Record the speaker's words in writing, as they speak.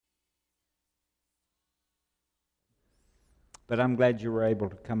But I'm glad you were able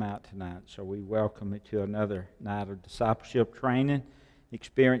to come out tonight. So we welcome you to another night of discipleship training,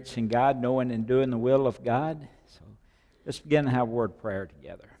 experiencing God, knowing and doing the will of God. So let's begin to have a word of prayer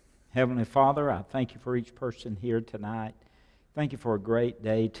together. Heavenly Father, I thank you for each person here tonight. Thank you for a great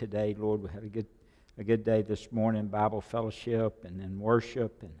day today, Lord. We had a good day this morning, Bible fellowship and then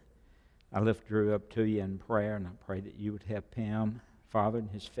worship. And I lift Drew up to you in prayer, and I pray that you would help him, Father,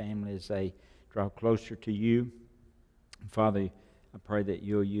 and his family as they draw closer to you. Father, I pray that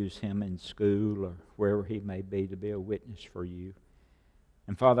you'll use him in school or wherever he may be to be a witness for you.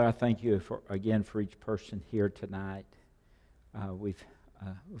 And Father, I thank you again for each person here tonight. We've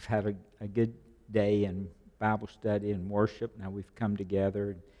had a good day in Bible study and worship. Now we've come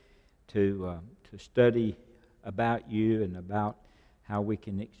together to study about you and about how we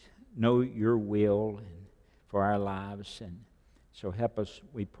can know your will for our lives. And so help us,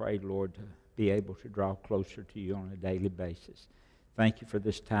 we pray, Lord, to be able to draw closer to you on a daily basis. Thank you for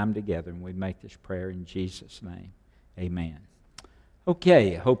this time together, and we make this prayer in Jesus' name. Amen.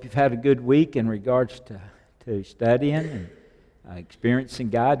 Okay, I hope you've had a good week in regards to studying and experiencing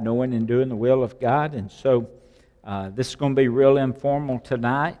God, knowing and doing the will of God. And so this is going to be real informal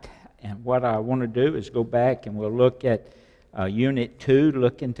tonight. And what I want to do is go back and we'll look at Unit 2,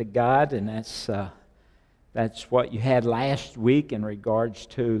 Look into God, and that's what you had last week in regards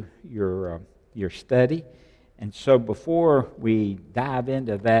to your study. And so before we dive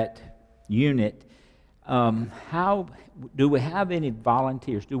into that unit, how do we have any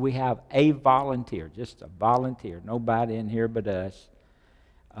volunteers? Do we have a volunteer, just a volunteer, nobody in here but us?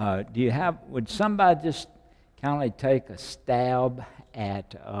 Would somebody just kind of take a stab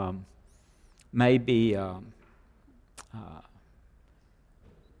at maybe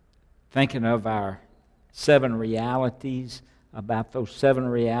thinking of our 7 realities, about those 7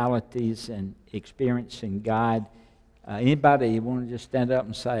 realities and experiencing God? Anybody want to just stand up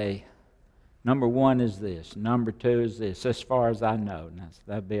and say, number 1 is this, number 2 is this, as far as I know? Now,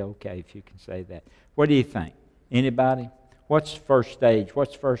 that'd be okay if you can say that. What do you think? Anybody? What's first stage?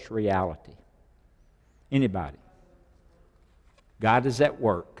 What's first reality? Anybody? God is at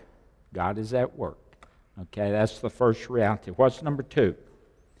work. God is at work. Okay, that's the first reality. What's number 2?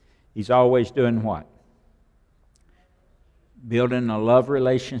 He's always doing what? Building a love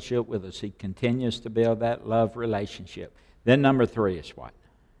relationship with us. He continues to build that love relationship. Then number 3 is what?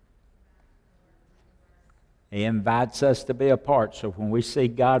 He invites us to be a part. So when we see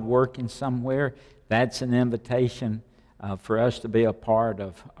God working somewhere, that's an invitation for us to be a part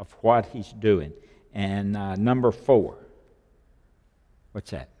of what He's doing. And number 4,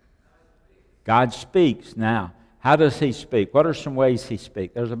 what's that? God speaks. Now, how does He speak? What are some ways He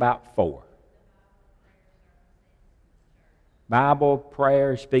speaks? There's about 4. Bible,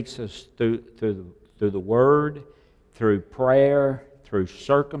 prayer, speaks us through the Word, through prayer, through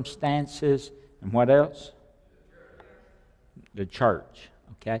circumstances, and what else? The church.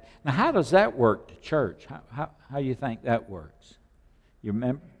 Okay. Now, how does that work? The church. How do you think that works? You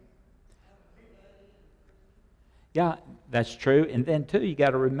remember? Yeah, that's true. And then too, you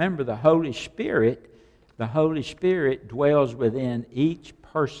got to remember the Holy Spirit. The Holy Spirit dwells within each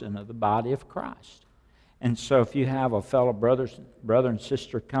person of the body of Christ. And so if you have a fellow brother and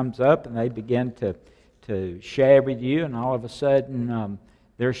sister comes up and they begin to share with you, and all of a sudden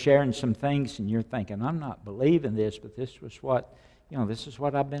they're sharing some things and you're thinking, I'm not believing this, but this is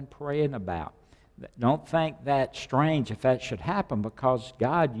what I've been praying about. Don't think that's strange if that should happen, because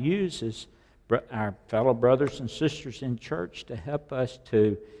God uses our fellow brothers and sisters in church to help us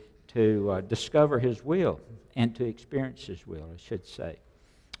to discover His will and to experience His will, I should say.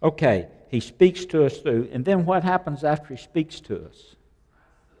 Okay, He speaks to us through, and then what happens after He speaks to us?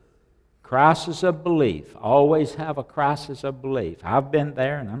 Crisis of belief. Always have a crisis of belief. I've been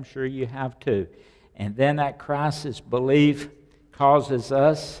there, and I'm sure you have too. And then that crisis belief causes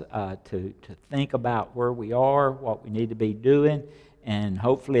us to think about where we are, what we need to be doing, and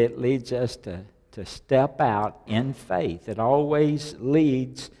hopefully it leads us to step out in faith. It always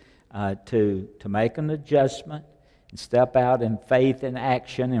leads to make an adjustment and step out in faith and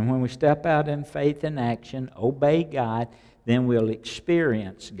action. And when we step out in faith and action, obey God, then we'll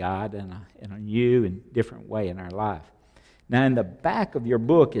experience God in a new and different way in our life. Now, in the back of your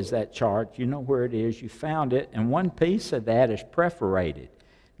book is that chart. You know where it is. You found it. And one piece of that is perforated.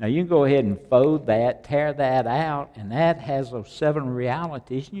 Now, you can go ahead and fold that, tear that out, and that has those 7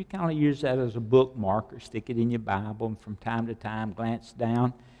 realities. And you kind of use that as a bookmark or stick it in your Bible, and from time to time glance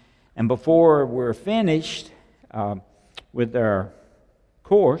down. And before we're finished with our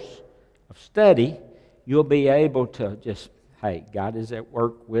course of study, you'll be able to just, hey, God is at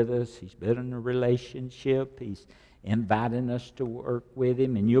work with us. He's building a relationship. inviting us to work with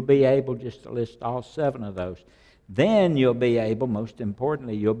Him, and you'll be able just to list all 7 of those. Then you'll be able, most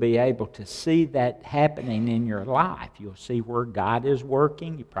importantly, you'll be able to see that happening in your life. You'll see where God is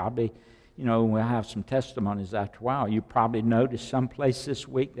working. You probably, we'll have some testimonies after a while. You probably noticed someplace this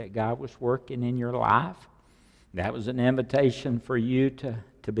week that God was working in your life. That was an invitation for you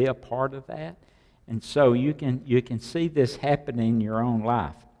to be a part of that. And so you can see this happening in your own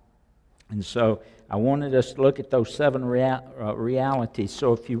life. And so I wanted us to look at those 7 realities.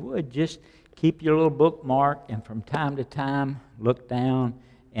 So if you would, just keep your little bookmark, and from time to time, look down.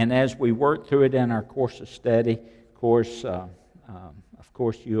 And as we work through it in our course of study, of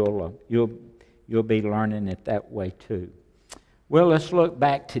course, you'll be learning it that way too. Well, let's look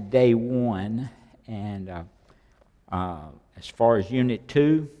back to day 1, and as far as Unit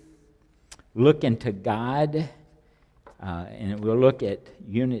 2, looking to God, and we'll look at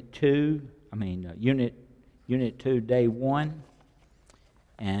Unit 2, Day 1,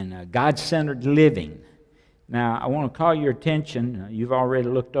 and God-centered living. Now, I want to call your attention. You've already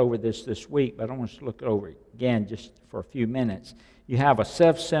looked over this week, but I want us to look over it again just for a few minutes. You have a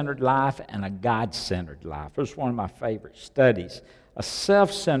self-centered life and a God-centered life. This is one of my favorite studies. A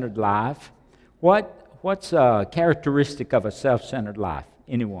self-centered life. What's a characteristic of a self-centered life?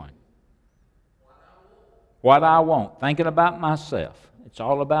 Anyone? What I want. Thinking about myself. It's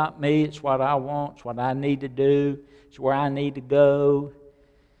all about me. It's what I want. It's what I need to do. It's where I need to go.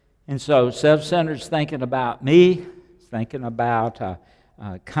 And so self-centered is thinking about me. It's thinking about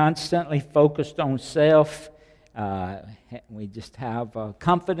constantly focused on self. We just have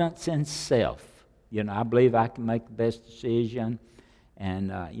confidence in self. I believe I can make the best decision.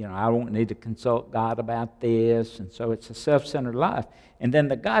 And, I won't need to consult God about this. And so it's a self-centered life. And then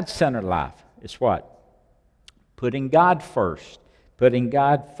the God-centered life is what? Putting God first. Putting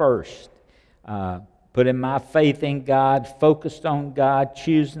God first. Putting my faith in God, focused on God,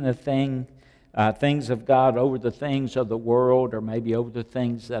 choosing the things of God over the things of the world, or maybe over the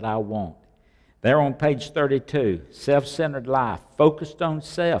things that I want. There on page 32, self-centered life, focused on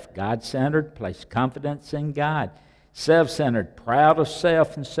self, God-centered, place confidence in God. Self-centered, proud of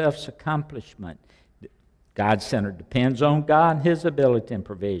self and self's accomplishment. God-centered, depends on God and His ability and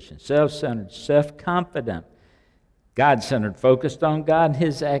provision. Self-centered, self-confident. God-centered, focused on God and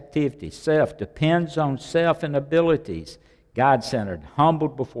His activities. Self, depends on self and abilities. God-centered,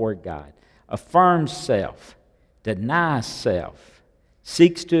 humbled before God. Affirms self, denies self,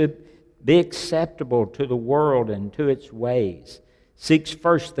 seeks to be acceptable to the world and to its ways. Seeks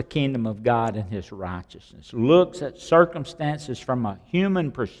first the kingdom of God and His righteousness. Looks at circumstances from a human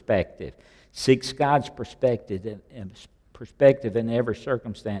perspective. Seeks God's perspective in every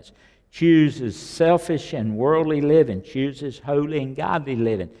circumstance. Chooses selfish and worldly living. Chooses holy and godly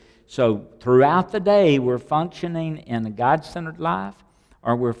living. So throughout the day, we're functioning in a God-centered life,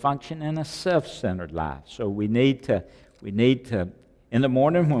 or we're functioning in a self-centered life. So we need to, in the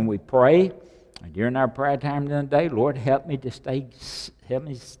morning when we pray, during our prayer time during the day, Lord, help me to stay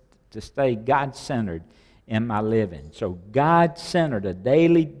God-centered in my living. So God-centered, a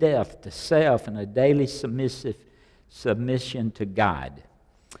daily death to self and a daily submission to God.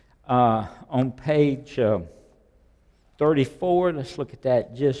 On page 34, let's look at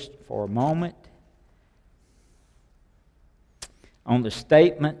that just for a moment. On the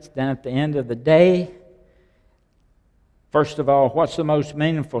statements down at the end of the day, first of all, what's the most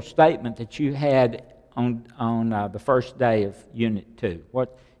meaningful statement that you had on the first day of Unit 2?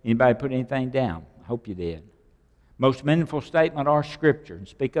 Anybody put anything down? I hope you did. Most meaningful statement or Scripture. And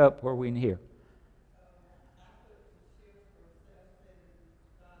speak up where we can hear.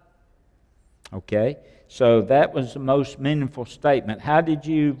 Okay, so that was the most meaningful statement. How did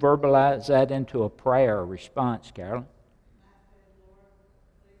you verbalize that into a prayer or response, Carolyn?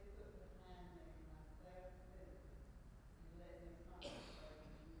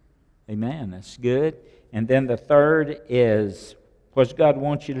 Amen, that's good. And then the third is, what God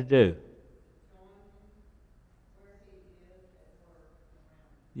wants you to do?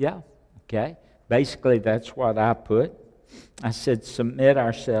 Yeah, okay. Basically, that's what I put. I said, submit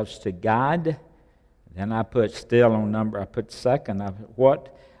ourselves to God. Then I put still on number. I put second.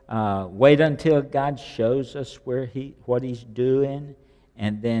 Wait until God shows us what He's doing,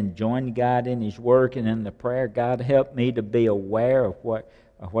 and then join God in His work and in the prayer. God, help me to be aware of what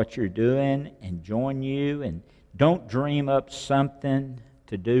You're doing, and join You. And don't dream up something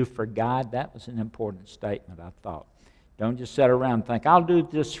to do for God. That was an important statement, I thought. Don't just sit around and think, I'll do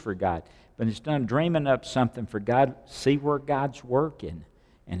this for God. But it's done dreaming up something for God. See where God's working.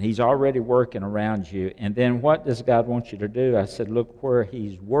 And He's already working around you. And then what does God want you to do? I said, look where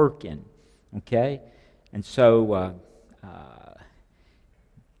He's working. Okay? And so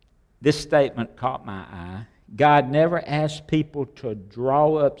this statement caught my eye. God never asks people to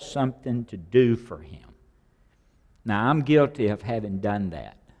draw up something to do for Him. Now, I'm guilty of having done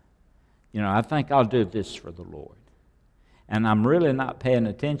that. I think I'll do this for the Lord. And I'm really not paying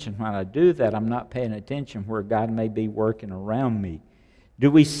attention when I do that. I'm not paying attention where God may be working around me. Do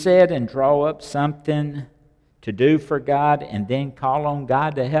we sit and draw up something to do for God and then call on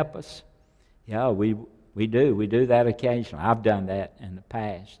God to help us? Yeah, we do. We do that occasionally. I've done that in the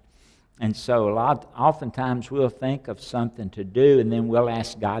past. And so oftentimes we'll think of something to do and then we'll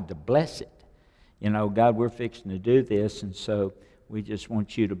ask God to bless it. God, we're fixing to do this, and so we just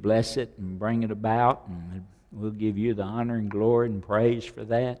want you to bless it and bring it about, and we'll give you the honor and glory and praise for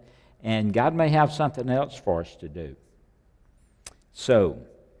that. And God may have something else for us to do. So,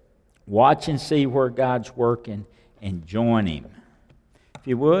 watch and see where God's working and join Him. If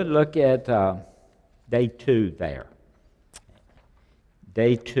you would, look at day 2 there.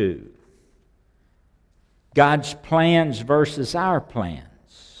 Day 2. God's plans versus our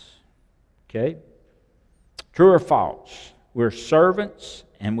plans. Okay? True or false? We're servants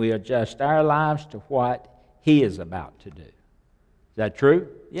and we adjust our lives to what He is about to do. Is that true?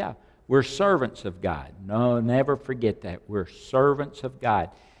 Yeah. We're servants of God. No, never forget that. We're servants of God.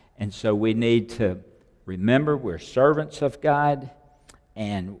 And so we need to remember we're servants of God,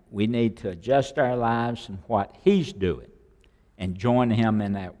 and we need to adjust our lives and what He's doing and join Him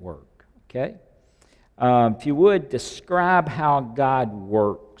in that work. Okay? If you would, describe how God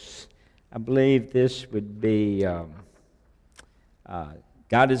works. I believe this would be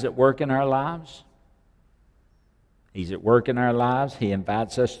God is at work in our lives. He's at work in our lives. He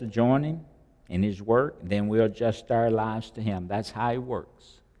invites us to join Him in His work. And then we'll adjust our lives to Him. That's how He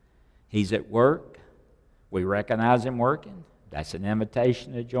works. He's at work. We recognize Him working. That's an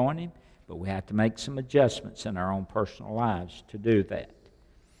invitation to join Him. But we have to make some adjustments in our own personal lives to do that.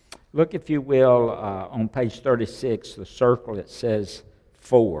 Look, if you will, on page 36, the circle that says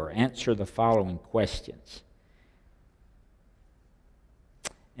 4. Answer the following questions.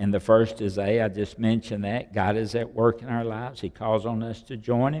 And the first is A. I just mentioned that. God is at work in our lives. He calls on us to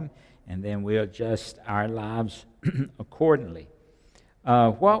join Him, and then we adjust our lives accordingly.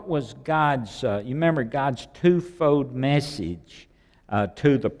 What was God's, you remember God's twofold message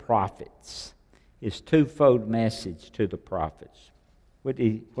to the prophets? His twofold message to the prophets. What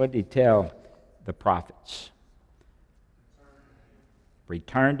did he tell the prophets?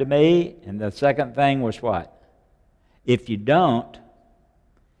 Return to me. And the second thing was what? If you don't,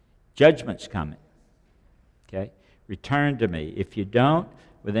 judgment's coming. Okay? Return to me. If you don't,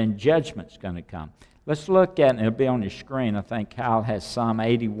 well, then judgment's going to come. Let's look at, and it'll be on your screen, I think Kyle has Psalm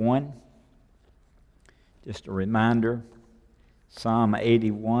 81. Just a reminder. Psalm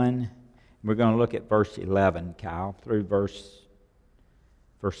 81. We're going to look at verse 11, Kyle, through verse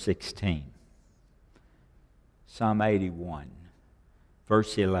 16. Psalm 81,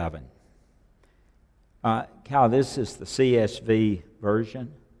 verse 11. Kyle, this is the CSV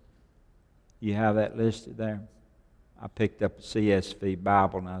version. You have that listed there? I picked up a CSV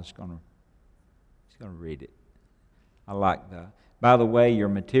Bible and I was going to read it. I like that. By the way, your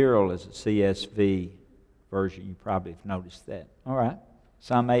material is a CSV version. You probably have noticed that. All right.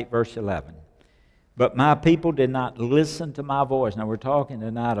 Psalm 8, verse 11. But my people did not listen to my voice. Now, we're talking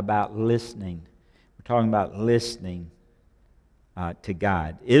tonight about listening. We're talking about listening to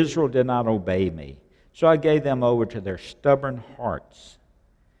God. Israel did not obey me. So I gave them over to their stubborn hearts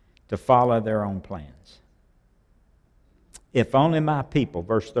to follow their own plans. If only my people,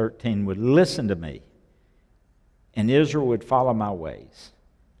 verse 13, would listen to me, and Israel would follow my ways,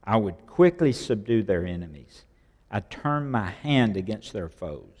 I would quickly subdue their enemies. I turn my hand against their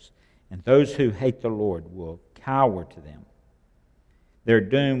foes, and those who hate the Lord will cower to them. Their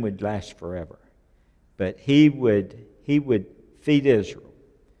doom would last forever. But he would feed Israel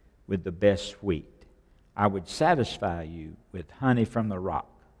with the best wheat. I would satisfy you with honey from the rock.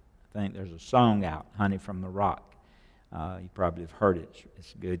 I think there's a song out, Honey from the Rock. You probably have heard it.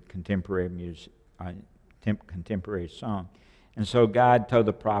 It's a good contemporary music, contemporary song. And so God told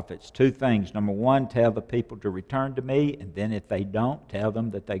the prophets two things. Number one, tell the people to return to me, and then if they don't, tell them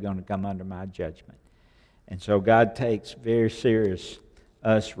that they're going to come under my judgment. And so God takes very serious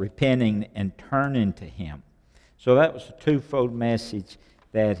us repenting and turning to Him. So that was a twofold message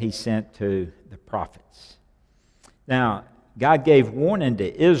that He sent to the prophets. Now, God gave warning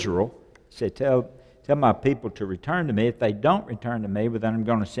to Israel. He said, tell my people to return to me. If they don't return to me, well, then I'm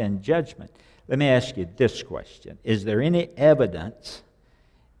going to send judgment. Let me ask you this question. Is there any evidence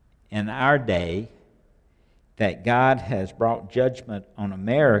in our day that God has brought judgment on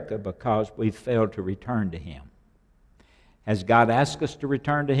America because we've failed to return to Him. Has God asked us to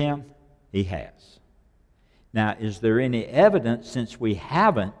return to Him? He has. Now, is there any evidence, since we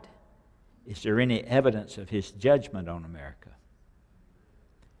haven't, is there any evidence of His judgment on America?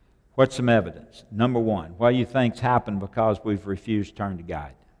 What's some evidence? Number one, what do you think's happened because we've refused to turn to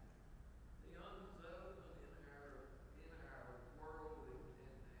God?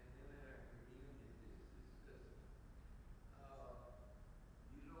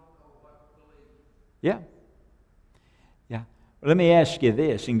 Yeah. Yeah. Well, let me ask you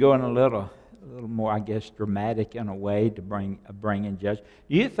this, and going a little more, I guess, dramatic in a way to bring in judgment.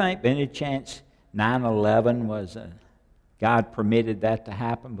 Do you think, by any chance, 9/11 was God permitted that to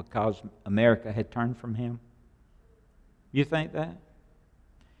happen because America had turned from Him? You think that?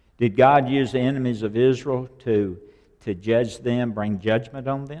 Did God use the enemies of Israel to judge them, bring judgment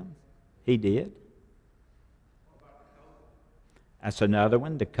on them? He did. That's another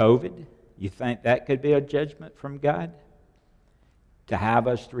one, the COVID. You think that could be a judgment from God? To have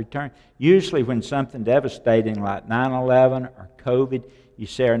us to return? Usually when something devastating like 9/11 or COVID, you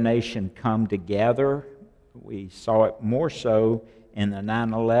see our nation come together. We saw it more so in the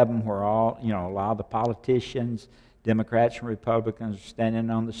 9/11 where a lot of the politicians, Democrats and Republicans, are standing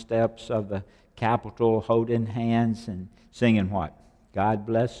on the steps of the Capitol holding hands and singing what? God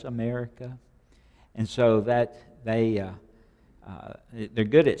bless America. And so that they're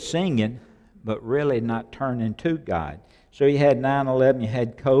good at singing, but really not turning to God. So you had 9/11, you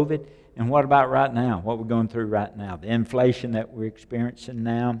had COVID, and what about right now? What we're going through right now? The inflation that we're experiencing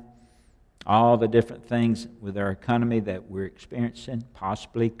now, all the different things with our economy that we're experiencing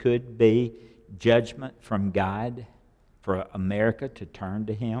possibly could be judgment from God for America to turn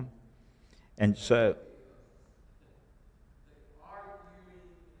to Him. And so...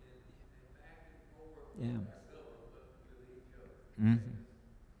 Yeah. Mm-hmm.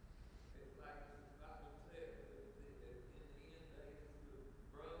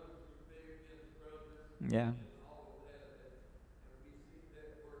 Yeah.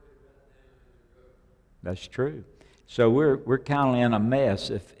 That's true. So we're kind of in a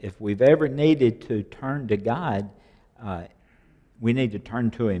mess. If we've ever needed to turn to God, we need to turn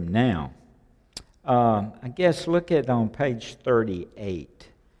to Him now. I guess look at on page 38.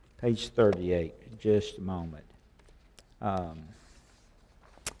 Page 38, just a moment.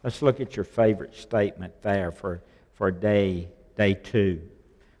 Let's look at your favorite statement there for day 2.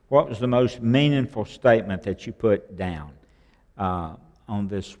 What was the most meaningful statement that you put down on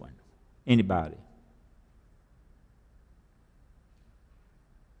this one? Anybody?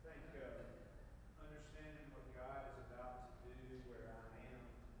 Understanding what God is about to do where I am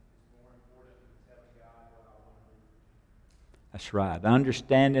is more important than telling God what I want to do. That's right.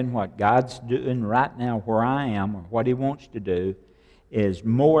 Understanding what God's doing right now where I am or what He wants to do is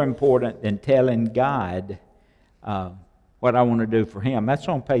more important than telling God what I want to do for Him. That's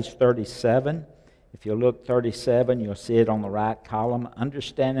on page 37. If you look 37, you'll see it on the right column.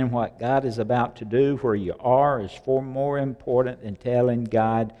 Understanding what God is about to do where you are is far more important than telling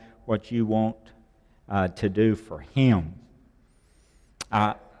God what you want to do for Him.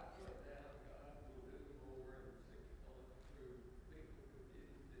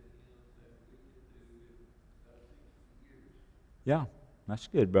 Yeah, that's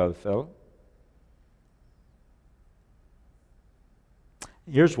good, Brother Philip.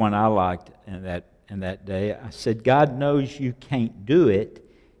 Here's one I liked in that day. I said, God knows you can't do it,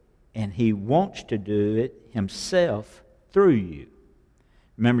 and He wants to do it Himself through you.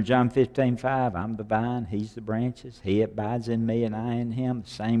 Remember John 15:5, I'm the vine, He's the branches. He abides in me, and I in Him. The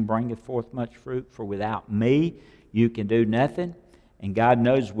same bringeth forth much fruit, for without me you can do nothing. And God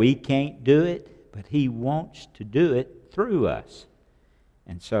knows we can't do it, but He wants to do it through us.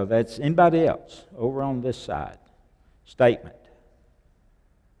 And so that's anybody else over on this side. Statement.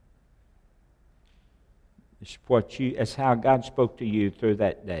 It's how God spoke to you through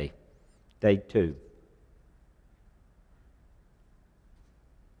that day. Day 2.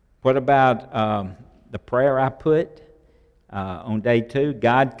 What about the prayer I put on day 2?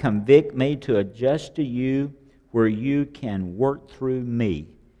 God, convict me to adjust to you where you can work through me.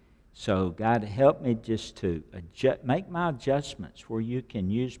 So God, help me just to make my adjustments where you can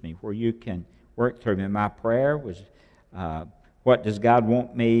use me, where you can work through me. My prayer was, what does God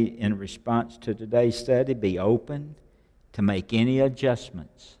want me in response to today's study? Be open to make any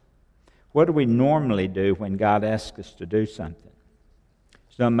adjustments. What do we normally do when God asks us to do something?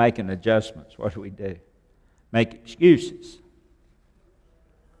 Instead of making adjustments, what do? Make excuses.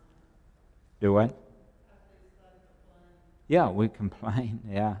 Do what? Yeah, we complain.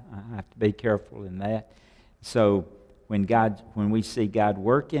 Yeah, I have to be careful in that. So when we see God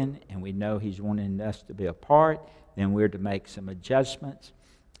working and we know He's wanting us to be a part, then we're to make some adjustments.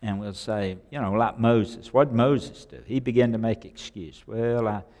 And we'll say, like Moses. What did Moses do? He began to make excuse. Well,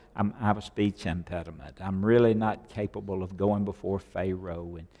 I have a speech impediment. I'm really not capable of going before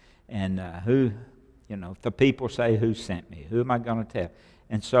Pharaoh. And if the people say, who sent me? Who am I going to tell?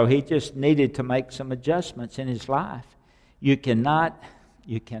 And so he just needed to make some adjustments in his life. You cannot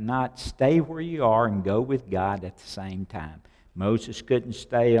stay where you are and go with God at the same time. Moses couldn't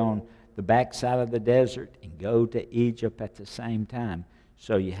stay on the backside of the desert and go to Egypt at the same time.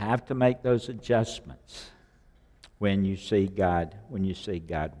 So you have to make those adjustments when you see God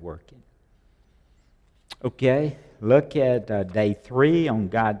working. Okay, look at day 3 on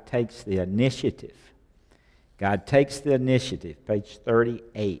God takes the initiative. God takes the initiative, page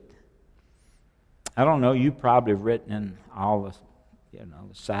 38. I don't know, you probably have written in all the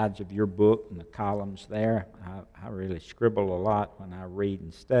sides of your book and the columns there. I really scribble a lot when I read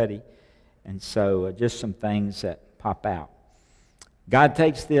and study. And so just some things that pop out. God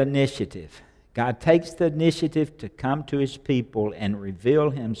takes the initiative. God takes the initiative to come to His people and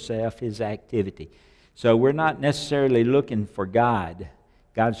reveal Himself, His activity. So we're not necessarily looking for God.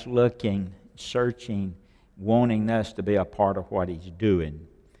 God's looking, searching, wanting us to be a part of what He's doing.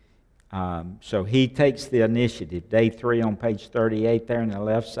 So He takes the initiative. Day 3 on page 38 there on the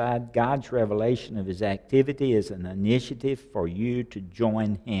left side. God's revelation of His activity is an initiative for you to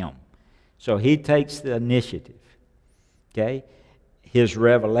join Him. So He takes the initiative. Okay? His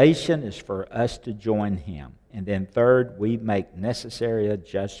revelation is for us to join Him. And then third, we make necessary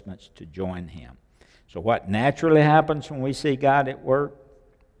adjustments to join Him. So what naturally happens when we see God at work?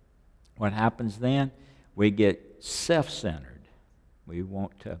 What happens then? We get self-centered. We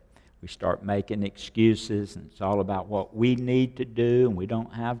start making excuses, and it's all about what we need to do, and we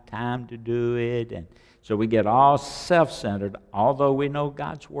don't have time to do it. And so we get all self-centered, although we know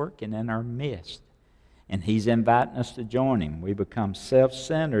God's working in our midst. And He's inviting us to join Him. We become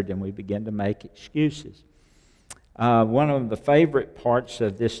self-centered and we begin to make excuses. One of the favorite parts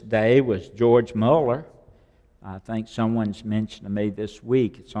of this day was George Mueller. I think someone's mentioned to me this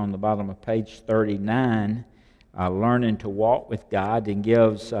week. It's on the bottom of page 39, learning to walk with God, and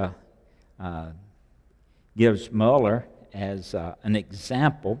gives Mueller as an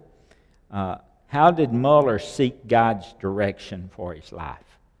example. How did Mueller seek God's direction for his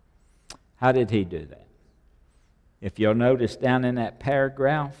life? How did he do that? If you'll notice down in that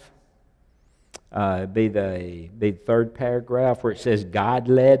paragraph, be the third paragraph where it says God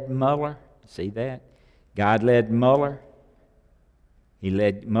led Mueller. See that? God led Mueller. He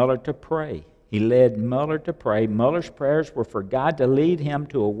led Mueller to pray. He led Mueller to pray. Mueller's prayers were for God to lead him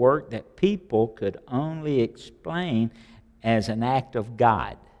to a work that people could only explain as an act of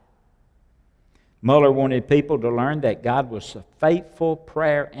God. Mueller wanted people to learn that God was a faithful,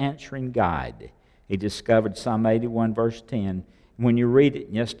 prayer-answering God. He discovered Psalm 81, verse 10. When you read it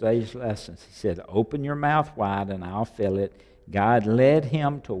in yesterday's lessons, he said, open your mouth wide and I'll fill it. God led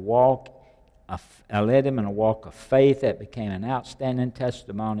him in a walk of faith that became an outstanding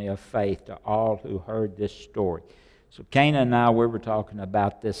testimony of faith to all who heard this story. So Cana and I, we were talking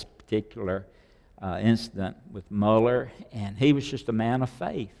about this particular incident with Mueller, and he was just a man of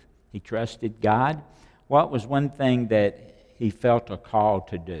faith. He trusted God. What was one thing that he felt a call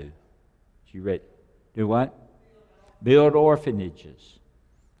to do? You read? Do what? Build orphanages.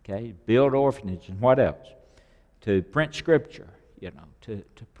 Okay, build orphanages. And what else? To print scripture, to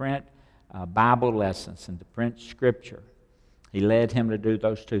print Bible lessons and to print scripture. He led him to do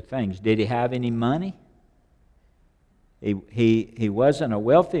those two things. Did he have any money? He wasn't a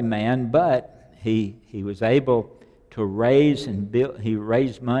wealthy man, but he was able to raise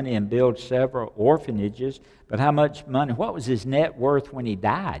money and build several orphanages. But how much money? What was his net worth when he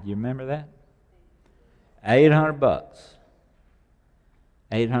died? You remember that? $800.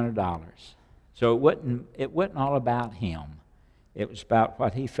 $800. So it wasn't all about him. It was about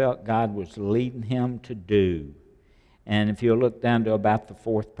what he felt God was leading him to do. And if you look down to about the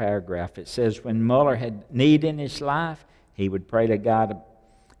 4th paragraph, it says when Mueller had need in his life, he would pray to God.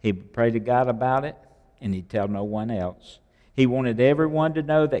 He would pray to God about it, and he'd tell no one else. He wanted everyone to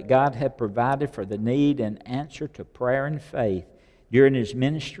know that God had provided for the need and answer to prayer and faith. During his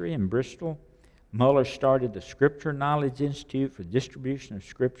ministry in Bristol, Mueller started the Scripture Knowledge Institute for distribution of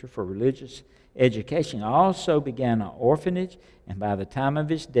Scripture for religious education. He also began an orphanage, and by the time of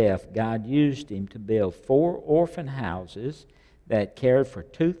his death, God used him to build 4 orphan houses that cared for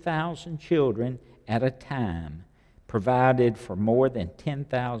 2,000 children at a time, provided for more than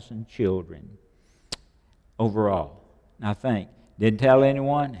 10,000 children overall. Now think, didn't tell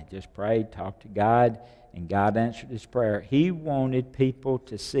anyone, he just prayed, talked to God, and God answered his prayer. He wanted people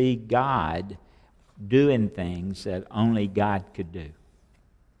to see God doing things that only God could do.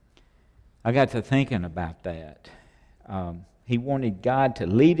 I got to thinking about that. He wanted God to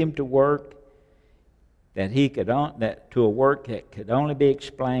lead him to work to a work that could only be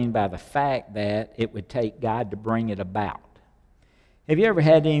explained by the fact that it would take God to bring it about. Have you ever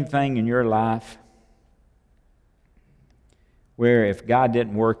had anything in your life where if God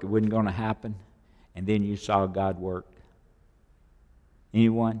didn't work, it wasn't going to happen, and then you saw God work?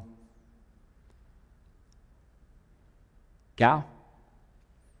 Anyone? Cal?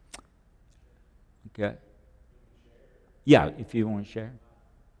 Okay. Yeah, if you want to share.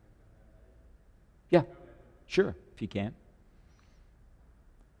 Yeah, sure, if you can.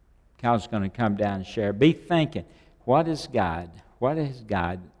 Cal's going to come down and share. Be thinking, what has God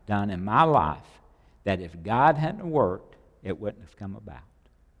done in my life that if God hadn't worked, it wouldn't have come about?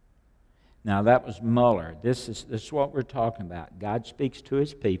 Now, that was Muller. This is what we're talking about. God speaks to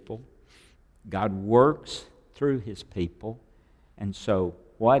his people. God works through his people. And so,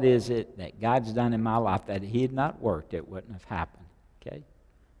 what is it that God's done in my life that he had not worked, it wouldn't have happened? Okay?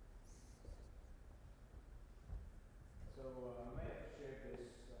 So, I may have shared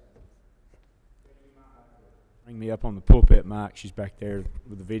this. You might have to bring me up on the pulpit mic. She's back there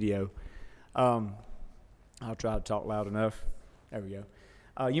with the video. I'll try to talk loud enough. There we go.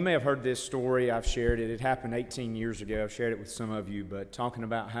 You may have heard this story. I've shared it. It happened 18 years ago. I've shared it with some of you, but talking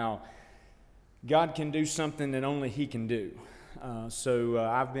about how God can do something that only he can do.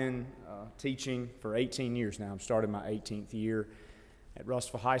 I've been teaching for 18 years now. I'm starting my 18th year at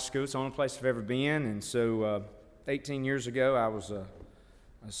Russellville High School. It's the only place I've ever been. And so 18 years ago, I was a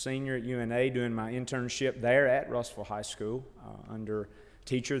senior at UNA doing my internship there at Russellville High School under a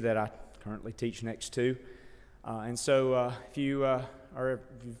teacher that I currently teach next to. If you are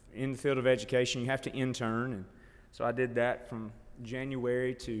in the field of education, you have to intern. And so I did that from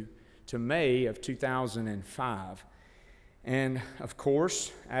January to May of 2005. And, of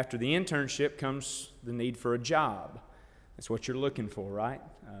course, after the internship comes the need for a job. That's what you're looking for, right?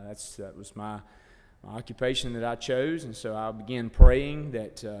 That was my occupation that I chose. And so I began praying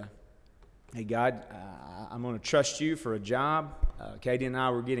that, hey, God, I'm going to trust you for a job. Katie and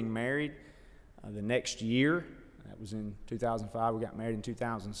I were getting married the next year. That was in 2005. We got married in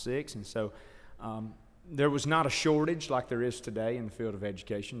 2006. And so there was not a shortage like there is today in the field of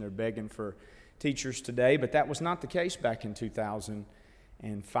education. They're begging for teachers today, but that was not the case back in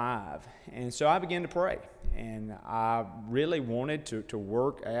 2005. And so I began to pray, and I really wanted to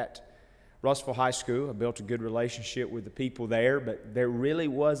work at Russellville High School. I built a good relationship with the people there, but there really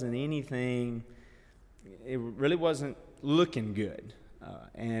wasn't anything, it really wasn't looking good.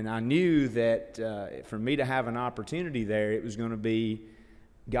 And I knew that for me to have an opportunity there, it was going to be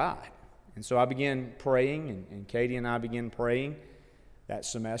God. And so I began praying, and Katie and I began praying that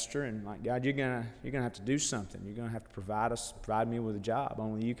semester, and like, God, you're gonna have to do something. You're gonna have to provide me with a job.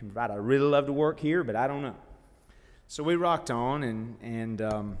 Only you can provide. I really love to work here, but I don't know. So we rocked on, and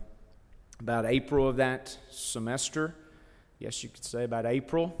about April of that semester, yes, you could say about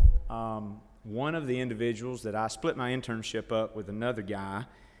April, one of the individuals that I split my internship up with another guy,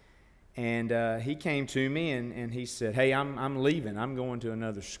 and he came to me and he said, "Hey, I'm leaving. I'm going to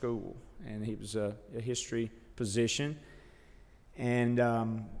another school," and he was a history position. And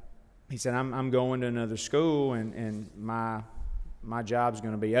he said, I'm going to another school, and my job's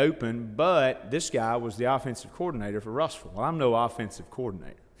going to be open. But this guy was the offensive coordinator for Russellville. Well, I'm no offensive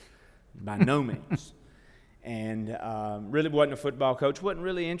coordinator, by no means. And really wasn't a football coach. Wasn't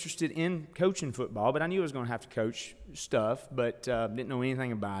really interested in coaching football, but I knew I was going to have to coach stuff, but didn't know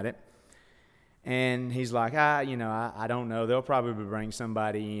anything about it. And he's like, I don't know. They'll probably bring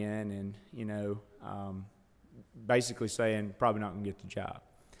somebody in, and, basically saying probably not going to get the job.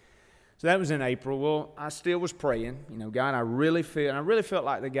 So that was in April. Well, I still was praying. God, I really felt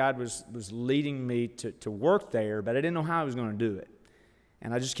like that God was leading me to work there, but I didn't know how I was going to do it.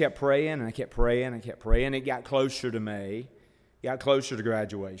 And I just kept praying, and I kept praying, and I kept praying. It got closer to May, got closer to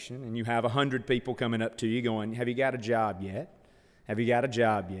graduation, and you have 100 people coming up to you going, have you got a job yet? Have you got a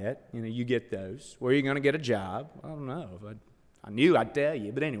job yet? You get those. Where are you going to get a job? I don't know. If I knew, I'd tell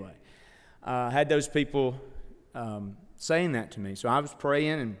you. But anyway, I had those people saying that to me. So I was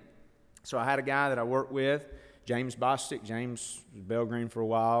praying, and so I had a guy that I worked with, James Bostic. James was Belgreen for a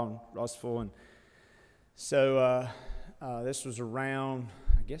while, and Russellville. And so this was around,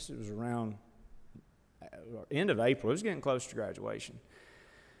 I guess it was around end of April. It was getting close to graduation.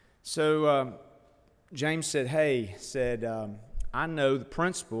 So James said, I know the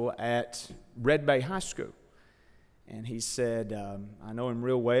principal at Red Bay High School. And he said, I know him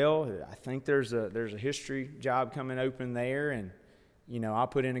real well. I think there's a history job coming open there, and I'll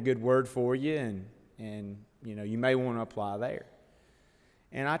put in a good word for you, and you may want to apply there.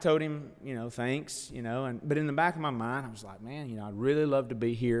 And I told him, thanks, but in the back of my mind, I was like, man, I'd really love to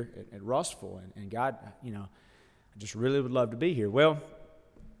be here at Russellville, and God, I just really would love to be here. Well,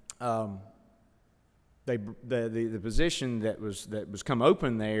 the position that was come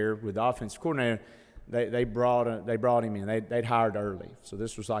open there with the offensive coordinator, they brought him in. They'd hired early, so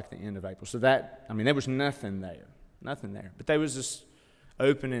this was like the end of April. So there was nothing there, but there was this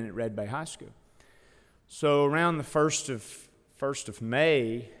opening at Red Bay High School. So around the first of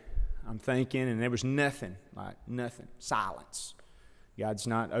May, I'm thinking, and there was nothing, silence. God's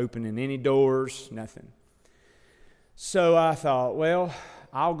not opening any doors, nothing. So I thought, well,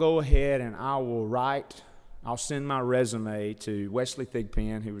 I'll go ahead and I'll send my resume to Wesley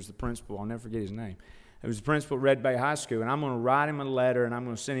Thigpen, who was the principal. I'll never forget his name. He was the principal at Red Bay High School, and I'm going to write him a letter, and I'm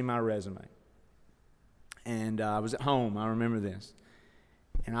going to send him my resume. And I was at home. I remember this.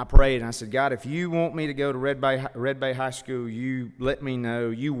 And I prayed, and I said, God, if you want me to go to Red Bay High School, you let me know.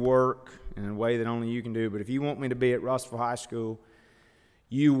 You work in a way that only you can do. But if you want me to be at Russellville High School,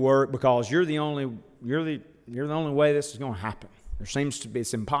 you work, because you're the only way this is going to happen. There seems to be,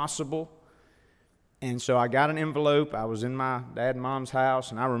 it's impossible. And so I got an envelope. I was in my dad and mom's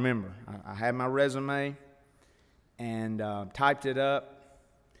house, and I remember I had my resume and typed it up,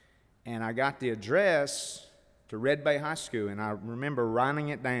 and I got the address to Red Bay High School, and I remember writing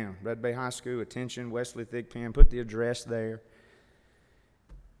it down. Red Bay High School, attention, Wesley Thigpen, put the address there.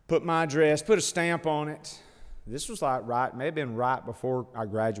 Put my address, put a stamp on it. This was may have been right before I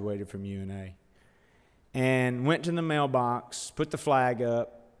graduated from UNA. And went to the mailbox, put the flag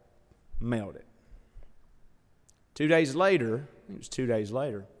up, mailed it. 2 days later,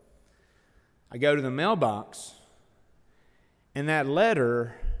 I go to the mailbox, and that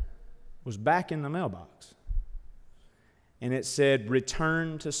letter was back in the mailbox. And it said,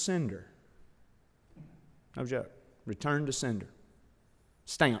 return to sender. No joke. Return to sender.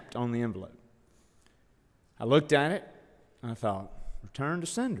 Stamped on the envelope. I looked at it, and I thought, return to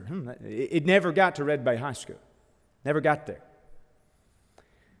sender. It never got to Red Bay High School. Never got there.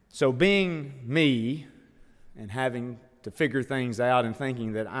 So being me and having to figure things out and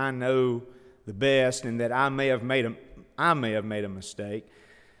thinking that I know the best and that I may have made a mistake,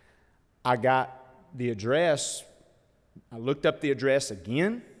 I got the address. I looked up the address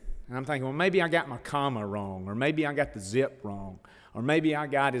again, and I'm thinking, well, maybe I got my comma wrong, or maybe I got the zip wrong, or maybe I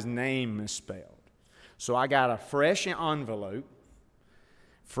got his name misspelled. So I got a fresh envelope,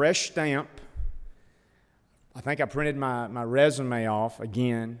 fresh stamp. I think I printed my resume off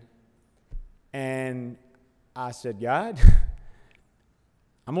again, and I said, God,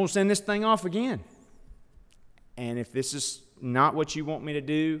 I'm going to send this thing off again. And if this is not what you want me to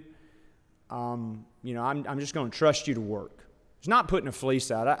do, I'm just going to trust you to work. It's not putting a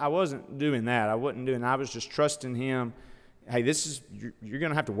fleece out. I wasn't doing that. I was just trusting him. Hey, you're going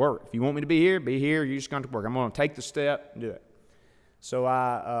to have to work. If you want me to be here, be here. You're just going to work. I'm going to take the step and do it. So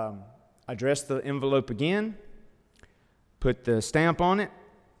I addressed the envelope again, put the stamp on it,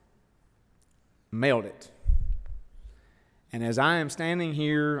 mailed it. And as I am standing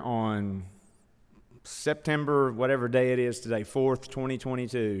here on September, whatever day it is today, 4th,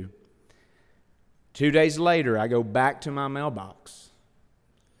 2022, 2 days later, I go back to my mailbox.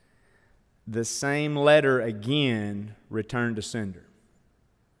 The same letter again returned to sender.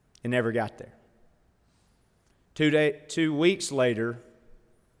 It never got there. 2 weeks later,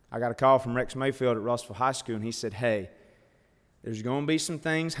 I got a call from Rex Mayfield at Russellville High School, and he said, hey, there's going to be some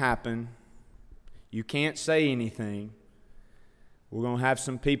things happen. You can't say anything. We're going to have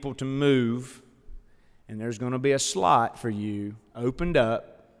some people to move, and there's going to be a slot for you opened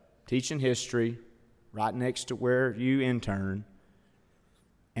up, teaching history, right next to where you intern,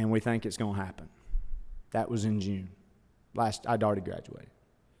 and we think it's going to happen. That was in June. I'd already graduated.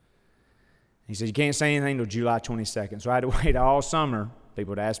 He said, you can't say anything until July 22nd. So I had to wait all summer.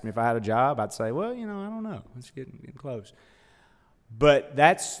 People would ask me if I had a job. I'd say, well, I don't know. It's getting close. But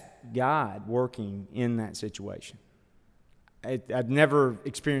that's God working in that situation. I'd never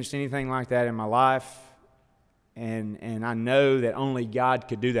experienced anything like that in my life. And I know that only God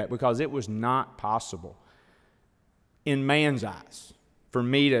could do that, because it was not possible in man's eyes for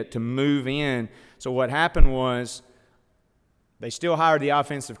me to move in. So what happened was they still hired the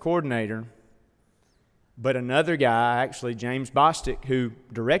offensive coordinator, but another guy, actually James Bostic, who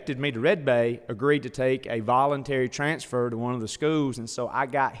directed me to Red Bay, agreed to take a voluntary transfer to one of the schools, and so I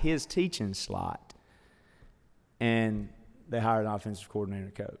got his teaching slot. And they hired an offensive coordinator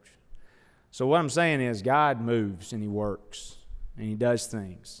and coach. So what I'm saying is God moves and He works and He does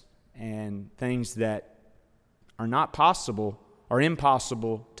things. And things that are not possible or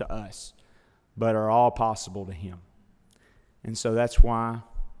impossible to us, but are all possible to Him. And so that's why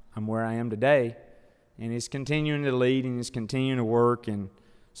I'm where I am today. And He's continuing to lead and He's continuing to work and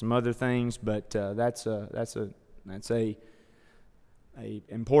some other things, but that's a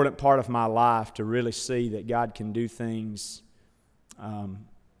important part of my life, to really see that God can do things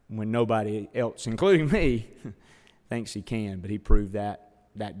when nobody else, including me, thinks He can. But He proved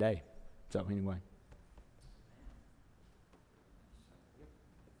that day. So anyway.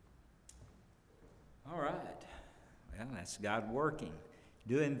 All right. Well, that's God working.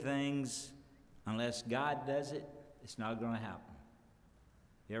 Doing things, unless God does it, it's not going to happen.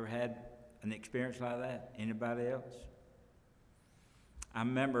 You ever had an experience like that? Anybody else? I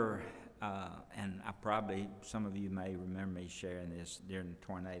remember, and some of you may remember me sharing this during the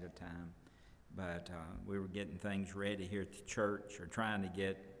tornado time, but we were getting things ready here at the church, or trying to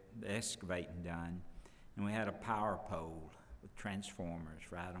get the excavating done, and we had a power pole with transformers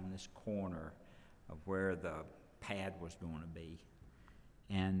right on this corner of where the pad was going to be,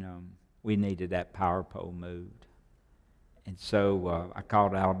 and we needed that power pole moved. And so I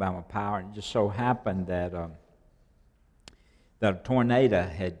called Alabama Power, and it just so happened that a tornado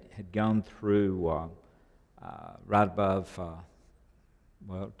had gone through right above,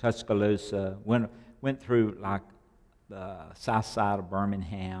 Tuscaloosa, went through like the south side of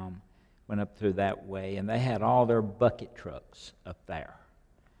Birmingham, went up through that way, and they had all their bucket trucks up there.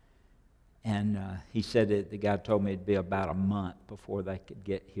 And he said that the guy told me it'd be about a month before they could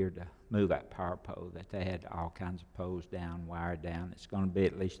get here to move that power pole, that they had all kinds of poles down, wired down. It's going to be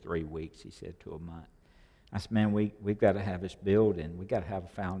at least 3 weeks, he said, to a month. I said, man, we've got to have this building. We've got to have a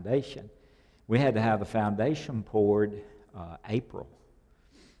foundation. We had to have the foundation poured April,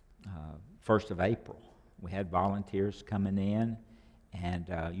 1st of April. We had volunteers coming in,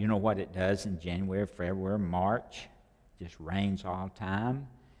 and you know what it does in January, February, March. It just rains all the time.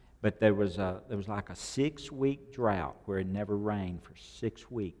 But there was like a 6-week drought where it never rained for 6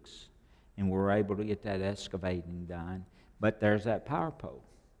 weeks, and we were able to get that excavating done. But there's that power pole,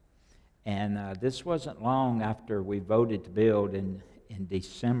 and this wasn't long after we voted to build in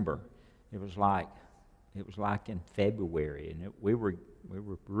December. It was like in February, and we were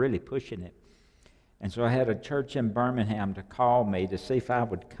really pushing it. And so I had a church in Birmingham to call me to see if I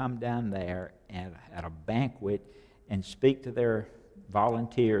would come down there at a banquet and speak to their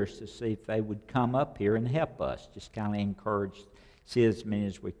volunteers to see if they would come up here and help us, just kind of encourage, see as many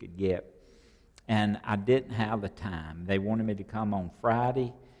as we could get. And I didn't have the time. They wanted me to come on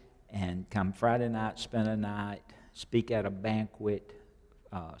Friday, and come Friday night, spend a night, speak at a banquet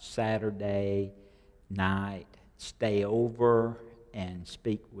Saturday night, stay over and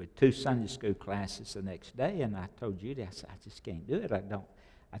speak with 2 Sunday school classes the next day. And I told Judy, I said, I just can't do it.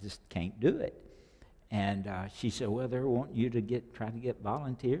 I just can't do it. And she said, well, they're wanting you to try to get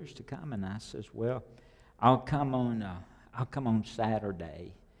volunteers to come. And I says, well, I'll come on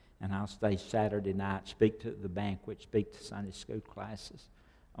Saturday, and I'll stay Saturday night, speak to the banquet, speak to Sunday school classes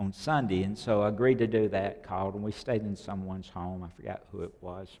on Sunday. And so I agreed to do that, called, and we stayed in someone's home. I forgot who it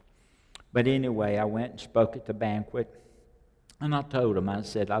was. But anyway, I went and spoke at the banquet, and I told them, I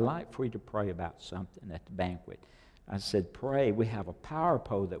said, I'd like for you to pray about something at the banquet. I said, pray. We have a power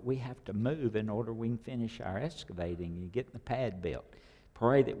pole that we have to move in order we can finish our excavating and get the pad built.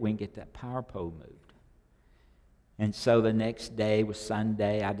 Pray that we can get that power pole moved. And so the next day was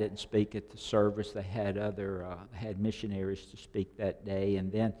Sunday. I didn't speak at the service. They had had missionaries to speak that day,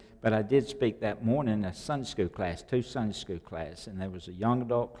 but I did speak that morning a Sunday school class, 2 Sunday school classes, and there was a young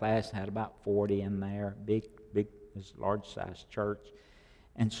adult class, had about 40 in there, big, this large-sized church.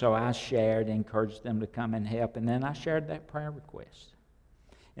 And so I shared, encouraged them to come and help, and then I shared that prayer request.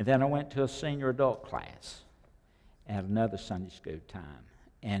 And then I went to a senior adult class at another Sunday school time,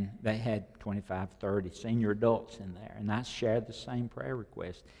 and they had 25, 30 senior adults in there, and I shared the same prayer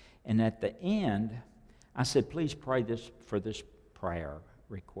request. And at the end, I said, please pray for this prayer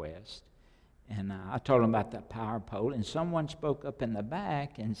request. And I told them about that power pole, and someone spoke up in the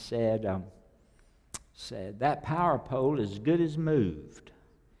back and said that power pole is as good as moved.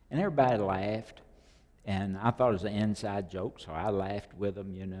 And everybody laughed, and I thought it was an inside joke, so I laughed with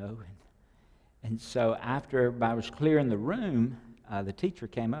them, you know. And so after everybody was clearing the room, the teacher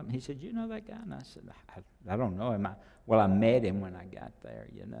came up and he said, you know that guy? And I said, I don't know him. I met him when I got there,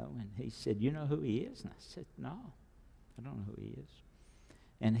 you know. And he said, you know who he is? And I said, no, I don't know who he is.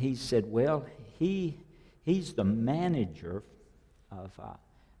 And he said, well, he's the manager of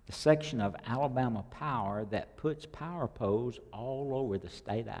the section of Alabama Power that puts power poles all over the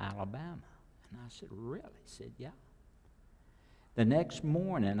state of Alabama. And I said, really? He said, yeah. The next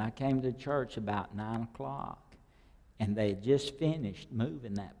morning, I came to church about 9 o'clock, and they had just finished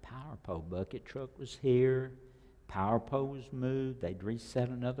moving that power pole. Bucket truck was here. Power pole was moved. They'd reset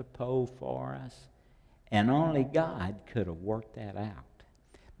another pole for us. And only God could have worked that out.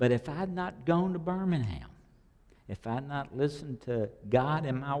 But if I'd not gone to Birmingham, if I'd not listened to God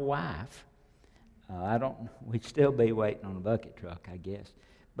and my wife, we'd still be waiting on a bucket truck, I guess.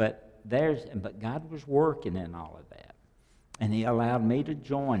 But God was working in all of that. And He allowed me to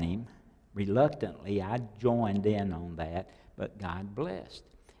join Him. Reluctantly, I joined in on that, but God blessed.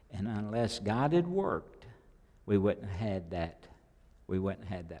 And unless God had worked, we wouldn't have had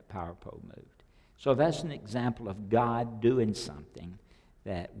that power pole moved. So that's an example of God doing something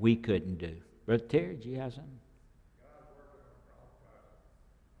that we couldn't do. Brother Terry, do you have something?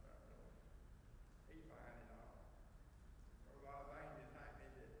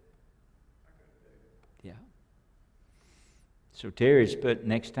 Yeah. So Terry's put,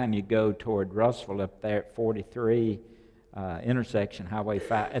 next time you go toward Russellville up there at 43 intersection, Highway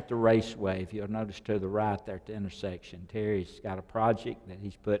 5, at the Raceway, if you'll notice to the right there at the intersection, Terry's got a project that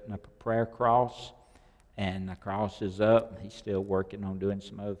he's putting up a prayer cross, and the cross is up. He's still working on doing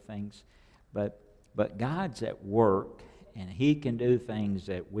some other things. But God's at work, and He can do things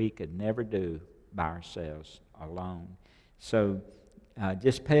that we could never do by ourselves alone. So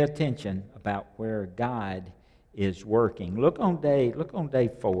just pay attention about where God is working. Look on day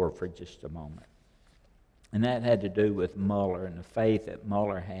 4 for just a moment. And that had to do with Muller and the faith that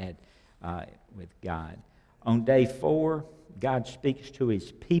Muller had with God. On day 4, God speaks to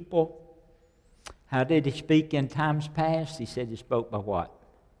His people. How did He speak in times past? He said He spoke by what?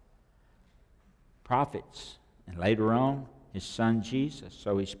 Prophets. And later on, His Son Jesus.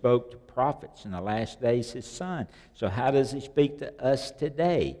 So He spoke to prophets. In the last days, His Son. So how does He speak to us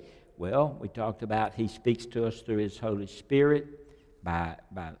today? Well, we talked about He speaks to us through His Holy Spirit, by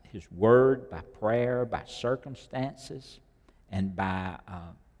His Word, by prayer, by circumstances, and by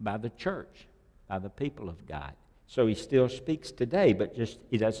the church, by the people of God. So He still speaks today, but just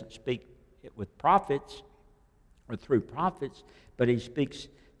He doesn't speak with prophets or through prophets, but He speaks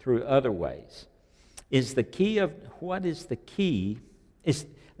through other ways. What is the key? Let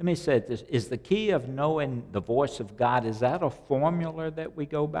me say this. Is the key of knowing the voice of God, is that a formula that we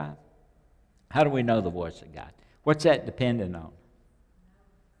go by? How do we know the voice of God? What's that dependent on?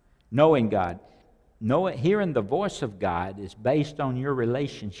 Knowing God. Hearing the voice of God is based on your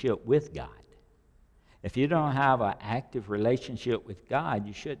relationship with God. If you don't have an active relationship with God,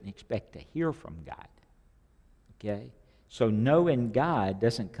 you shouldn't expect to hear from God. Okay? So knowing God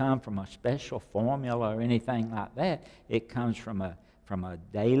doesn't come from a special formula or anything like that. It comes from a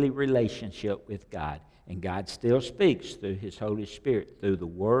daily relationship with God. And God still speaks through His Holy Spirit, through the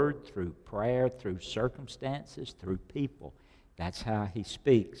Word, through prayer, through circumstances, through people. That's how He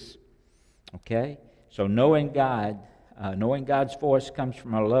speaks. Okay? So knowing God's voice comes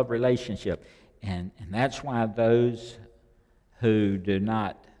from a love relationship. And that's why those who do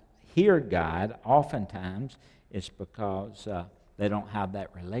not hear God, oftentimes, it's because they don't have that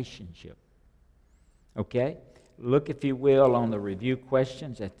relationship. Okay? Look, if you will, on the review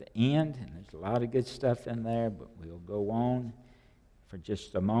questions at the end. And there's a lot of good stuff in there, but we'll go on for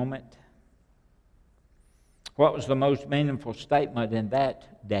just a moment. What was the most meaningful statement in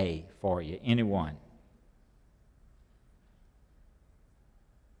that day for you? Anyone?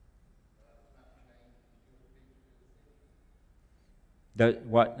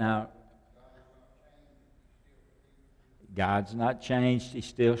 What now? God's not changed. He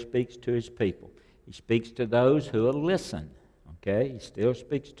still speaks to His people. He speaks to those who will listen. Okay? He still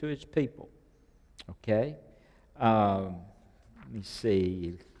speaks to His people. Okay? Let me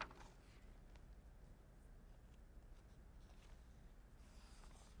see.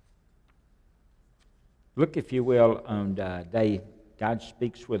 Look, if you will, on day God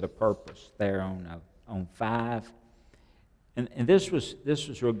speaks with a purpose there on 5. And this was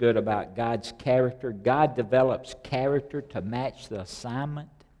real good about God's character. God develops character to match the assignment.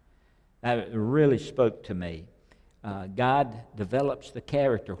 That really spoke to me. God develops the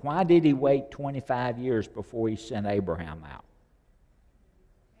character. Why did He wait 25 years before He sent Abraham out?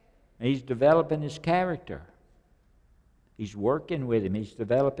 He's developing his character. He's working with him. He's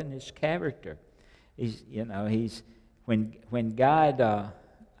developing his character. When God's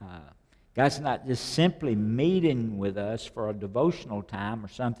not just simply meeting with us for a devotional time or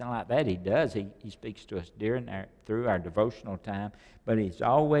something like that. He does. He speaks to us through our devotional time, but He's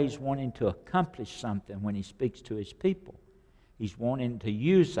always wanting to accomplish something when He speaks to His people. He's wanting to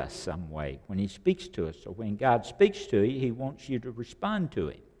use us some way when He speaks to us. So when God speaks to you, He wants you to respond to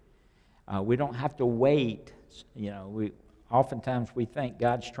Him. We don't have to wait. Oftentimes we think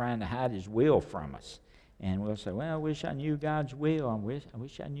God's trying to hide His will from us. And we'll say, well, I wish I knew God's will. I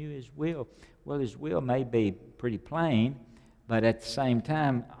wish I knew His will. Well, His will may be pretty plain, but at the same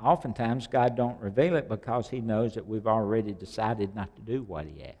time, oftentimes God don't reveal it because He knows that we've already decided not to do what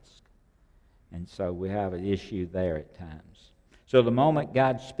He asked. And so we have an issue there at times. So the moment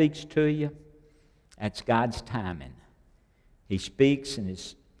God speaks to you, that's God's timing. He speaks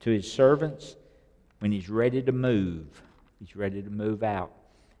to His servants when He's ready to move. He's ready to move out.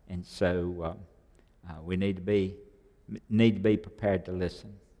 And so we need to be prepared to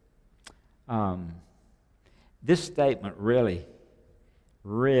listen. This statement really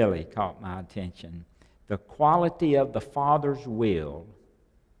caught my attention. The quality of the Father's will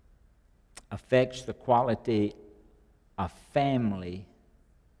affects the quality of family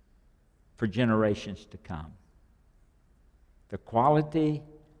for generations to come. The quality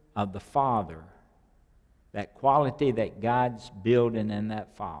of the Father, that quality that God's building in the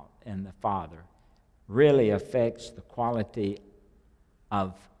Father, really affects the quality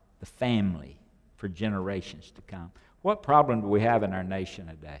of the family for generations to come. What problem do we have in our nation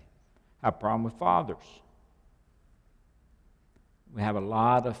today? We have a problem with fathers. We have a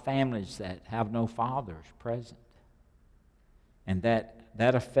lot of families that have no fathers present. And that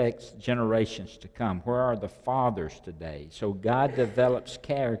affects generations to come. Where are the fathers today? So God develops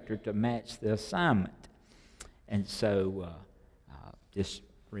character to match the assignment. And so just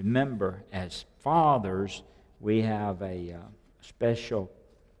remember, as fathers, we have a special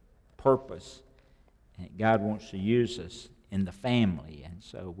purpose. And God wants to use us in the family. And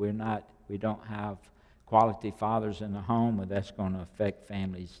so we don't have quality fathers in the home, and that's going to affect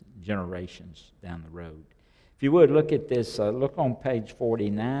families generations down the road. If you would, look at this, look on page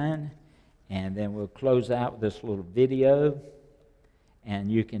 49, and then we'll close out with this little video.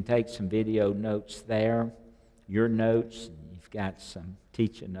 And you can take some video notes there, your notes. You've got some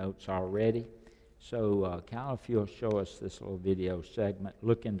teaching notes already. So, Cal, if you'll show us this little video segment,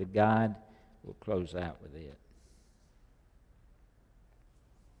 Look into God, we'll close out with it.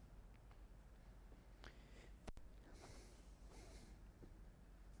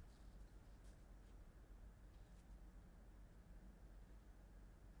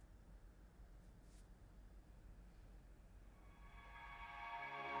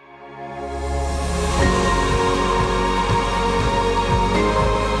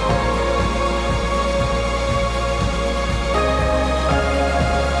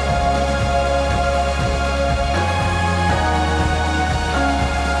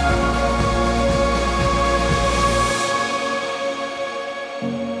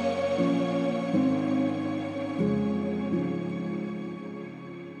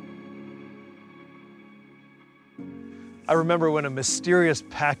 I remember when a mysterious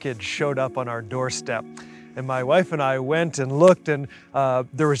package showed up on our doorstep, and my wife and I went and looked, and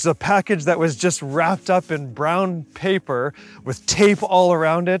there was a package that was just wrapped up in brown paper with tape all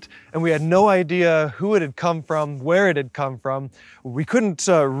around it, and we had no idea who it had come from, where it had come from. We couldn't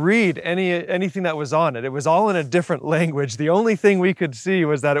read anything that was on it. It was all in a different language. The only thing we could see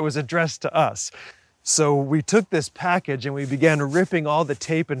was that it was addressed to us. So we took this package and we began ripping all the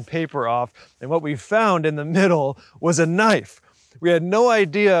tape and paper off, and what we found in the middle was a knife. We had no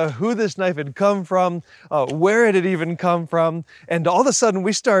idea who this knife had come from, where it had even come from, and all of a sudden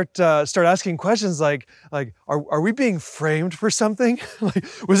we start asking questions like, are we being framed for something? Like,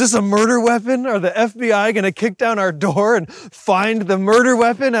 was this a murder weapon? Are the FBI going to kick down our door and find the murder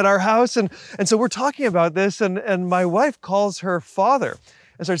weapon at our house? And so we're talking about this, and my wife calls her father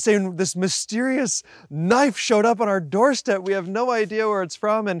and started saying, this mysterious knife showed up on our doorstep. We have no idea where it's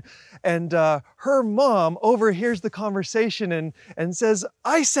from. And her mom overhears the conversation and says,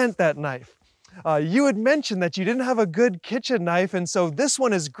 I sent that knife. You had mentioned that you didn't have a good kitchen knife, and so this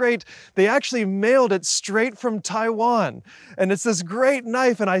one is great. They actually mailed it straight from Taiwan. And it's this great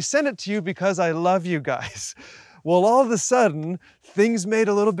knife, and I sent it to you because I love you guys. Well, all of a sudden, things made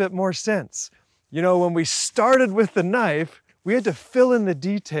a little bit more sense. You know, when we started with the knife, we had to fill in the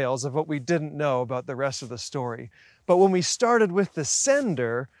details of what we didn't know about the rest of the story. But when we started with the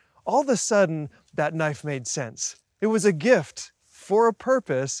sender, all of a sudden, that knife made sense. It was a gift for a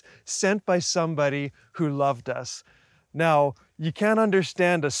purpose sent by somebody who loved us. Now, you can't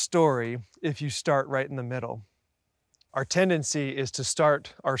understand a story if you start right in the middle. Our tendency is to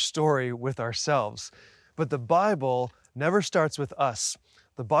start our story with ourselves. But the Bible never starts with us.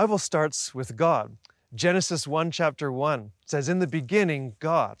 The Bible starts with God. Genesis 1, chapter 1 says, in the beginning,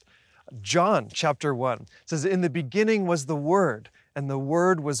 God. John chapter 1 says, in the beginning was the Word, and the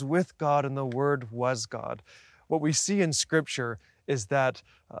Word was with God, and the Word was God. What we see in Scripture is that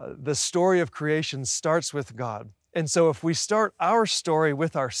the story of creation starts with God. And so if we start our story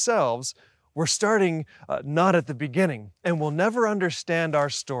with ourselves, we're starting not at the beginning, and we'll never understand our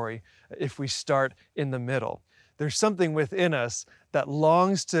story if we start in the middle. There's something within us that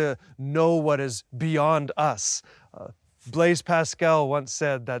longs to know what is beyond us. Blaise Pascal once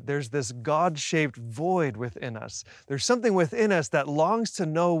said that there's this God-shaped void within us. There's something within us that longs to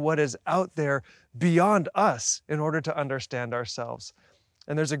know what is out there beyond us in order to understand ourselves.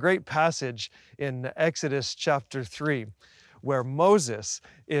 And there's a great passage in Exodus chapter 3 where Moses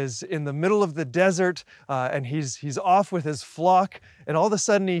is in the middle of the desert and he's off with his flock, and all of a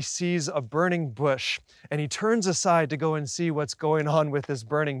sudden he sees a burning bush, and he turns aside to go and see what's going on with this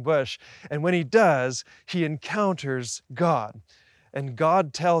burning bush. And when he does, he encounters God. And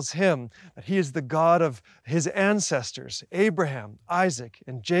God tells him that he is the God of his ancestors, Abraham, Isaac,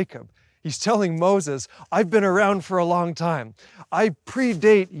 and Jacob. He's telling Moses, I've been around for a long time. I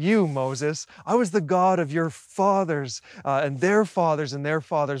predate you, Moses. I was the God of your fathers and their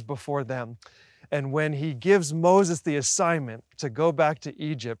fathers before them. And when he gives Moses the assignment to go back to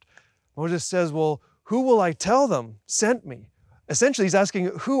Egypt, Moses says, well, who will I tell them sent me? Essentially, he's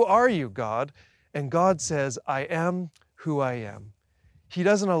asking, who are you, God? And God says, I am who I am. He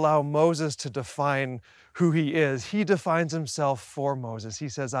doesn't allow Moses to define who he is. He defines himself for Moses. He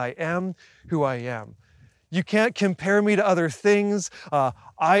says, I am who I am. You can't compare me to other things.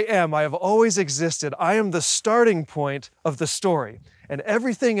 I have always existed. I am the starting point of the story. And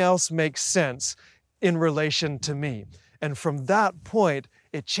everything else makes sense in relation to me. And from that point,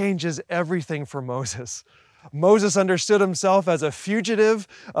 it changes everything for Moses. Moses understood himself as a fugitive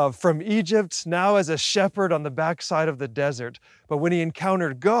from Egypt, now as a shepherd on the backside of the desert. But when he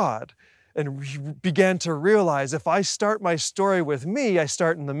encountered God and he began to realize, if I start my story with me, I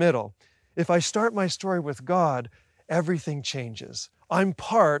start in the middle. If I start my story with God, everything changes. I'm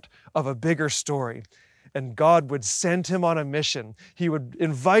part of a bigger story. And God would send him on a mission. He would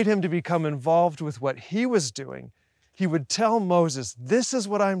invite him to become involved with what he was doing. He would tell Moses, this is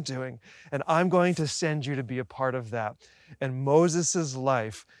what I'm doing, and I'm going to send you to be a part of that. And Moses'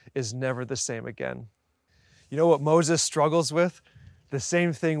 life is never the same again. You know what Moses struggles with? The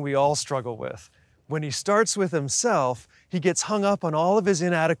same thing we all struggle with. When he starts with himself, he gets hung up on all of his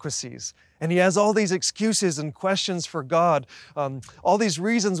inadequacies. And he has all these excuses and questions for God, all these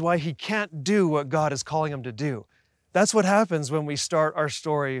reasons why he can't do what God is calling him to do. That's what happens when we start our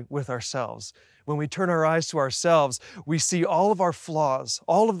story with ourselves. When we turn our eyes to ourselves, we see all of our flaws,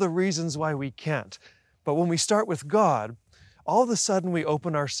 all of the reasons why we can't. But when we start with God, all of a sudden we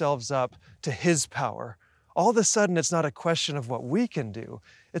open ourselves up to His power. All of a sudden it's not a question of what we can do,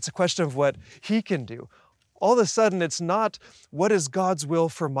 it's a question of what He can do. All of a sudden it's not what is God's will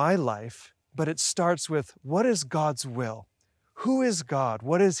for my life, but it starts with what is God's will? Who is God?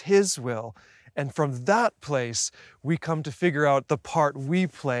 What is His will? And from that place, we come to figure out the part we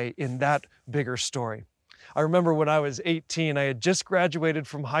play in that bigger story. I remember when I was 18, I had just graduated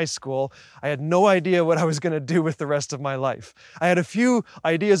from high school. I had no idea what I was going to do with the rest of my life. I had a few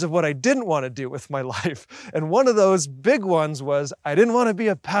ideas of what I didn't want to do with my life. And one of those big ones was I didn't want to be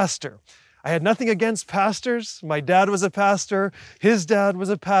a pastor. I had nothing against pastors. My dad was a pastor. His dad was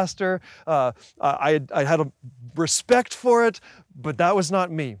a pastor. I had a respect for it, but that was not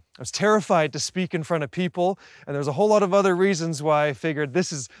me. I was terrified to speak in front of people, and there's a whole lot of other reasons why I figured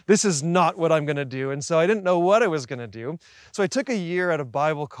this is not what I'm going to do, and so I didn't know what I was going to do. So I took a year at a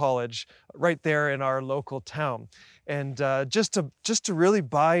Bible college right there in our local town, and just to really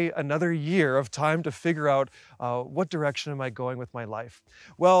buy another year of time to figure out what direction am I going with my life.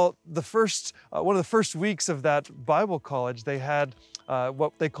 Well, one of the first weeks of that Bible college, they had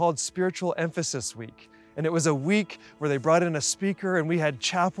what they called Spiritual Emphasis Week. And it was a week where they brought in a speaker and we had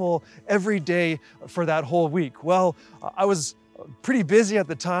chapel every day for that whole week. Well, I was pretty busy at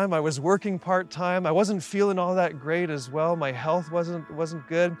the time. I was working part-time. I wasn't feeling all that great as well. My health wasn't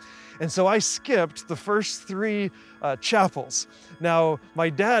good. And so I skipped the first 3 chapels. Now, my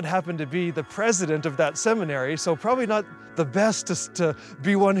dad happened to be the president of that seminary, so probably not the best to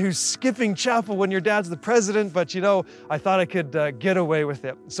be one who's skipping chapel when your dad's the president, but I thought I could get away with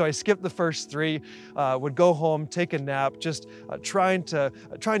it. So I skipped the first 3, would go home, take a nap, just trying to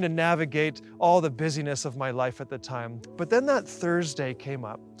navigate all the busyness of my life at the time. But then that Thursday came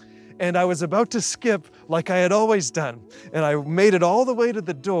up, and I was about to skip like I had always done. And I made it all the way to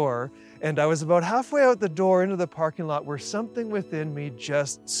the door, and I was about halfway out the door into the parking lot where something within me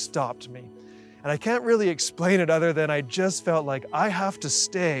just stopped me. And I can't really explain it other than I just felt like I have to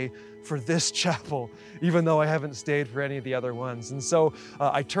stay for this chapel, even though I haven't stayed for any of the other ones. And so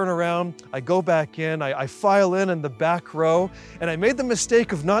I turn around, I go back in, I file in the back row, and I made the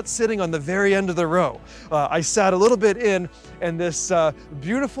mistake of not sitting on the very end of the row. I sat a little bit in, and this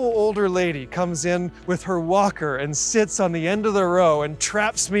beautiful older lady comes in with her walker and sits on the end of the row and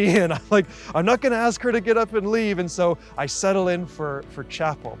traps me in. I'm like, I'm not gonna ask her to get up and leave, and so I settle in for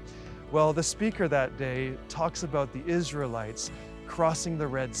chapel. Well, the speaker that day talks about the Israelites crossing the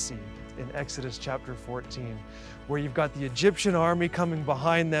Red Sea in Exodus chapter 14, where you've got the Egyptian army coming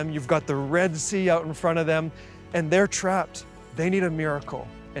behind them, you've got the Red Sea out in front of them, and they're trapped. They need a miracle.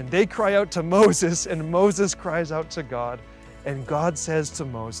 And they cry out to Moses, and Moses cries out to God. And God says to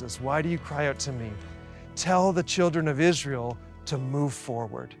Moses, "Why do you cry out to me? Tell the children of Israel to move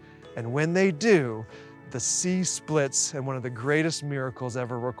forward." And when they do, the sea splits, and one of the greatest miracles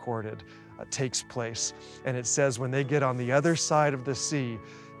ever recorded takes place. And it says when they get on the other side of the sea,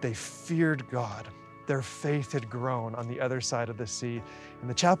 they feared God. Their faith had grown on the other side of the sea. And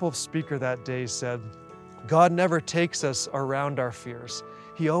the chapel speaker that day said, God never takes us around our fears.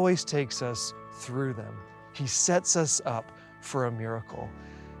 He always takes us through them. He sets us up for a miracle.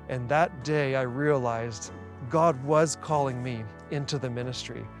 And that day I realized God was calling me into the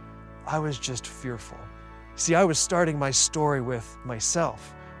ministry. I was just fearful. See, I was starting my story with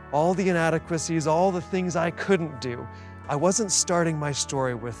myself. All the inadequacies, all the things I couldn't do. I wasn't starting my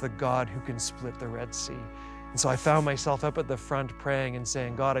story with the God who can split the Red Sea. And so I found myself up at the front praying and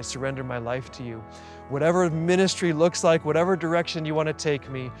saying, God, I surrender my life to you. Whatever ministry looks like, whatever direction you want to take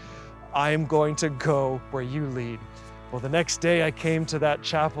me, I am going to go where you lead. Well, the next day I came to that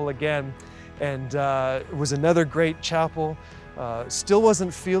chapel again, and it was another great chapel. Still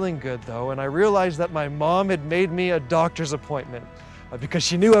wasn't feeling good though, and I realized that my mom had made me a doctor's appointment because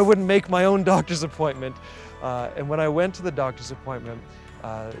she knew I wouldn't make my own doctor's appointment. And when I went to the doctor's appointment,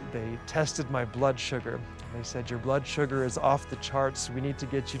 they tested my blood sugar. They said, your blood sugar is off the charts. We need to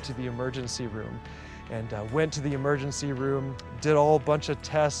get you to the emergency room. And went to the emergency room, did a whole bunch of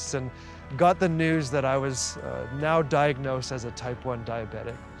tests, and got the news that I was now diagnosed as a type 1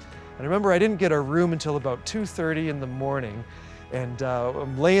 diabetic. And I remember I didn't get a room until about 2:30 in the morning. And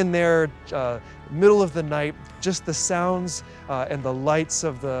I'm laying there, middle of the night, just the sounds and the lights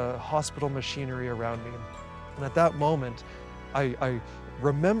of the hospital machinery around me. And at that moment, I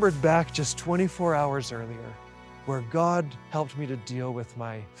remembered back just 24 hours earlier, where God helped me to deal with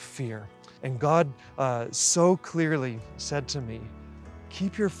my fear. And God so clearly said to me,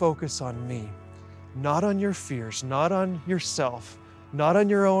 keep your focus on me, not on your fears, not on yourself, not on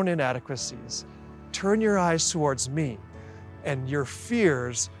your own inadequacies. Turn your eyes towards me, and your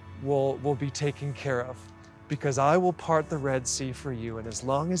fears will be taken care of, because I will part the Red Sea for you. And as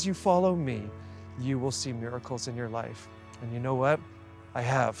long as you follow me, you will see miracles in your life. And you know what? I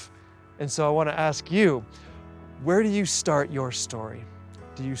have. And so I want to ask you, where do you start your story?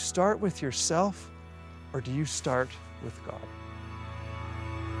 Do you start with yourself, or do you start with God?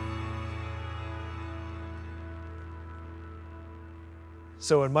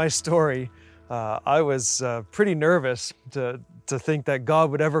 So in my story, I was pretty nervous to think that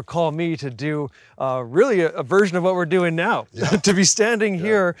God would ever call me to do really a version of what we're doing now. Yeah. To be standing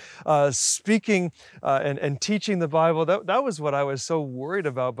here speaking and teaching the Bible, that was what I was so worried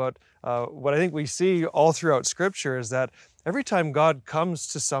about. But what I think we see all throughout Scripture is that every time God comes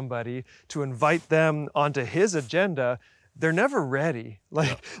to somebody to invite them onto His agenda, they're never ready.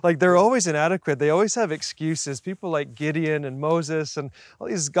 Like they're always inadequate. They always have excuses. People like Gideon and Moses and all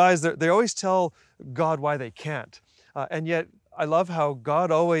these guys, they always tell God why they can't. And yet I love how God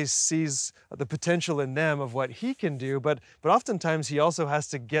always sees the potential in them of what He can do, but oftentimes He also has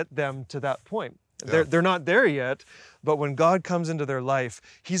to get them to that point. Yeah. They're not there yet, but when God comes into their life,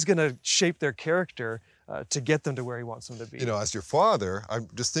 He's going to shape their character to get them to where He wants them to be. You know, as your father, I'm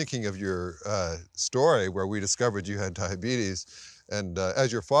just thinking of your story where we discovered you had diabetes. And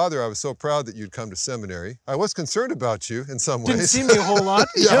as your father, I was so proud that you'd come to seminary. I was concerned about you in some ways. Didn't see me a whole lot.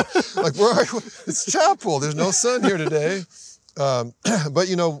 Yeah, like, where are you? It's chapel. There's no sun here today. But,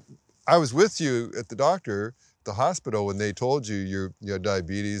 you know, I was with you at the doctor, the hospital, when they told you you had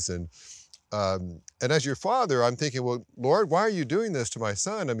diabetes. And as your father, I'm thinking, well, Lord, why are you doing this to my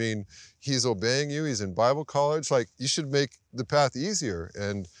son? I mean, he's obeying you. He's in Bible college. Like, you should make the path easier.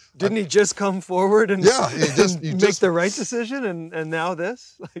 And didn't he just come forward and, make the right decision? And now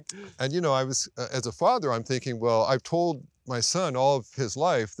this? And, you know, I was, as a father, I'm thinking, well, I've told my son all of his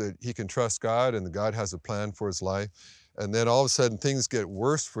life that he can trust God and that God has a plan for his life. And then all of a sudden things get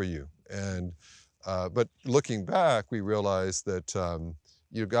worse for you. And, but looking back, we realized that,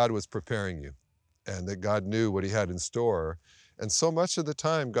 God was preparing you, and that God knew what He had in store. And so much of the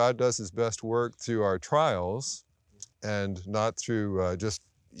time, God does his best work through our trials and not through just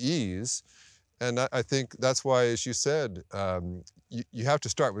ease. And I think that's why, as you said, you have to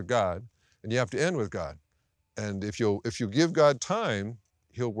start with God and you have to end with God. And if you give God time,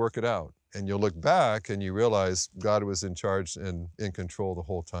 he'll work it out. And you'll look back and you realize God was in charge and in control the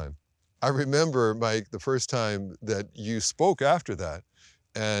whole time. I remember, Mike, the first time that you spoke after that,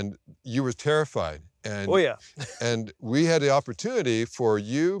 and you were terrified. And, Oh, yeah. and we had the opportunity for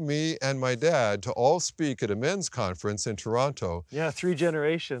you, me, and my dad to all speak at a men's conference in Toronto. Yeah, 3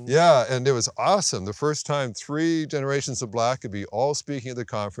 generations. Yeah, and it was awesome. The first time 3 generations of Blackaby all speaking at the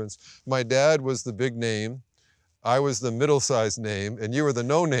conference. My dad was the big name. I was the middle-sized name, and you were the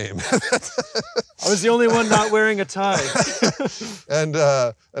no name. I was the only one not wearing a tie. And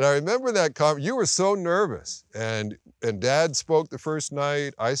I remember that conference. You were so nervous, and Dad spoke the first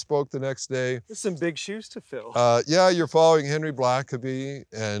night. I spoke the next day. There's some big shoes to fill. Yeah, you're following Henry Blackaby,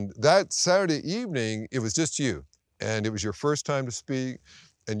 and that Saturday evening, it was just you, and it was your first time to speak,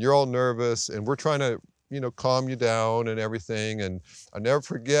 and you're all nervous, and we're trying to, calm you down and everything. And I'll never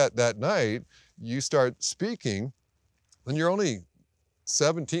forget that night. You start speaking, and you're only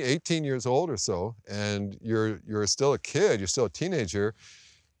 17, 18 years old or so, and you're still a kid, you're still a teenager,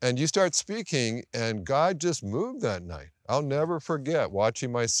 and you start speaking, and God just moved that night. I'll never forget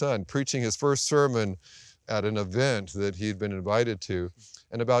watching my son preaching his first sermon at an event that he'd been invited to,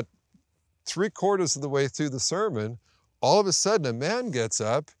 and about 3/4 of the way through the sermon, all of a sudden a man gets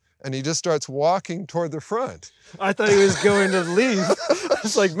up and he just starts walking toward the front. I thought he was going to leave. I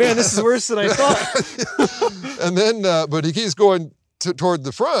was like, man, this is worse than I thought. And then, but he keeps going toward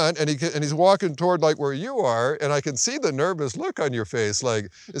the front, and he's walking toward like where you are, and I can see the nervous look on your face.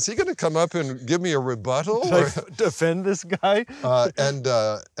 Like, is he going to come up and give me a rebuttal? Did I defend this guy? And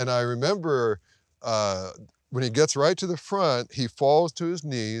I remember when he gets right to the front, he falls to his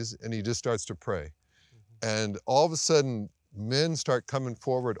knees and he just starts to pray. And all of a sudden, men start coming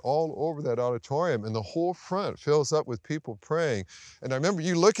forward all over that auditorium, and the whole front fills up with people praying. And I remember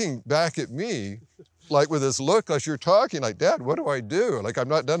you looking back at me, like with this look as you're talking, like, Dad, what do I do? Like, I've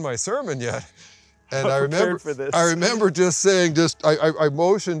not done my sermon yet. And I remember just saying, I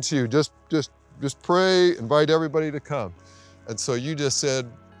motioned to you, just pray, invite everybody to come. And so you just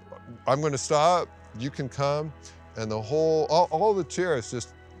said, I'm going to stop, you can come. And the whole, all the chairs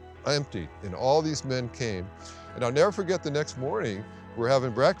just emptied, and all these men came. And I'll never forget the next morning, we're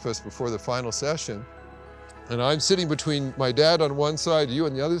having breakfast before the final session, and I'm sitting between my dad on one side, you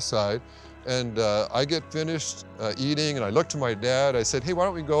on the other side, and I get finished eating, and I look to my dad. I said, hey, why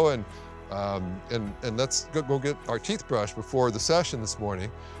don't we go and let's go get our teeth brushed before the session this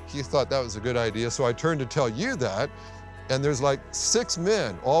morning. He thought that was a good idea, so I turned to tell you that, and there's like 6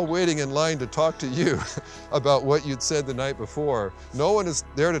 men all waiting in line to talk to you about what you'd said the night before. No one is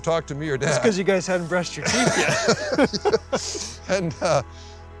there to talk to me or Dad. That's because you guys hadn't brushed your teeth yet.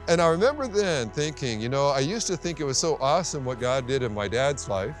 And I remember then thinking, I used to think it was so awesome what God did in my dad's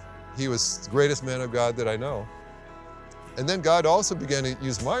life. He was the greatest man of God that I know. And then God also began to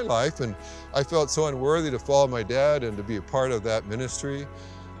use my life, and I felt so unworthy to follow my dad and to be a part of that ministry.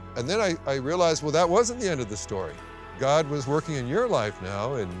 And then I realized, well, that wasn't the end of the story. God was working in your life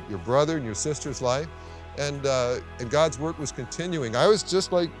now, and your brother and your sister's life, and God's work was continuing. I was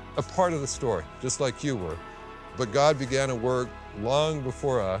just like a part of the story, just like you were. But God began a work long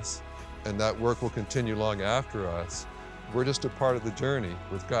before us, and that work will continue long after us. We're just a part of the journey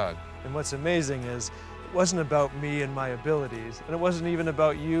with God. And what's amazing is, it wasn't about me and my abilities, and it wasn't even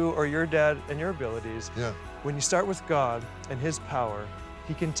about you or your dad and your abilities. Yeah. When you start with God and His power,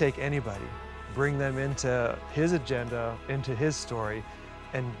 He can take anybody, bring them into His agenda, into His story,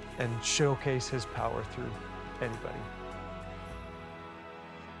 and showcase His power through anybody.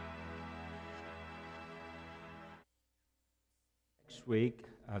 Next week,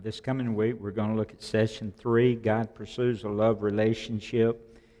 this coming week, we're going to look at session 3, God Pursues a Love Relationship.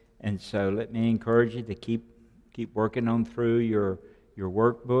 And so let me encourage you to keep working on through your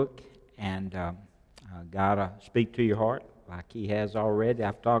workbook, and God will speak to your heart like He has already.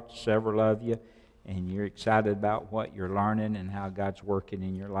 I've talked to several of you, and you're excited about what you're learning and how God's working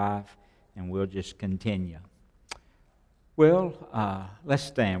in your life, and we'll just continue. Well, let's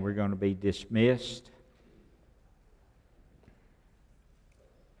stand. We're going to be dismissed.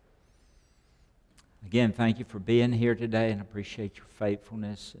 Again, thank you for being here today, and I appreciate your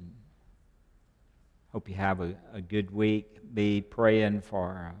faithfulness, and hope you have a good week. Be praying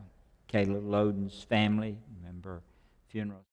for Kayla Loden's family. Remember, funeral.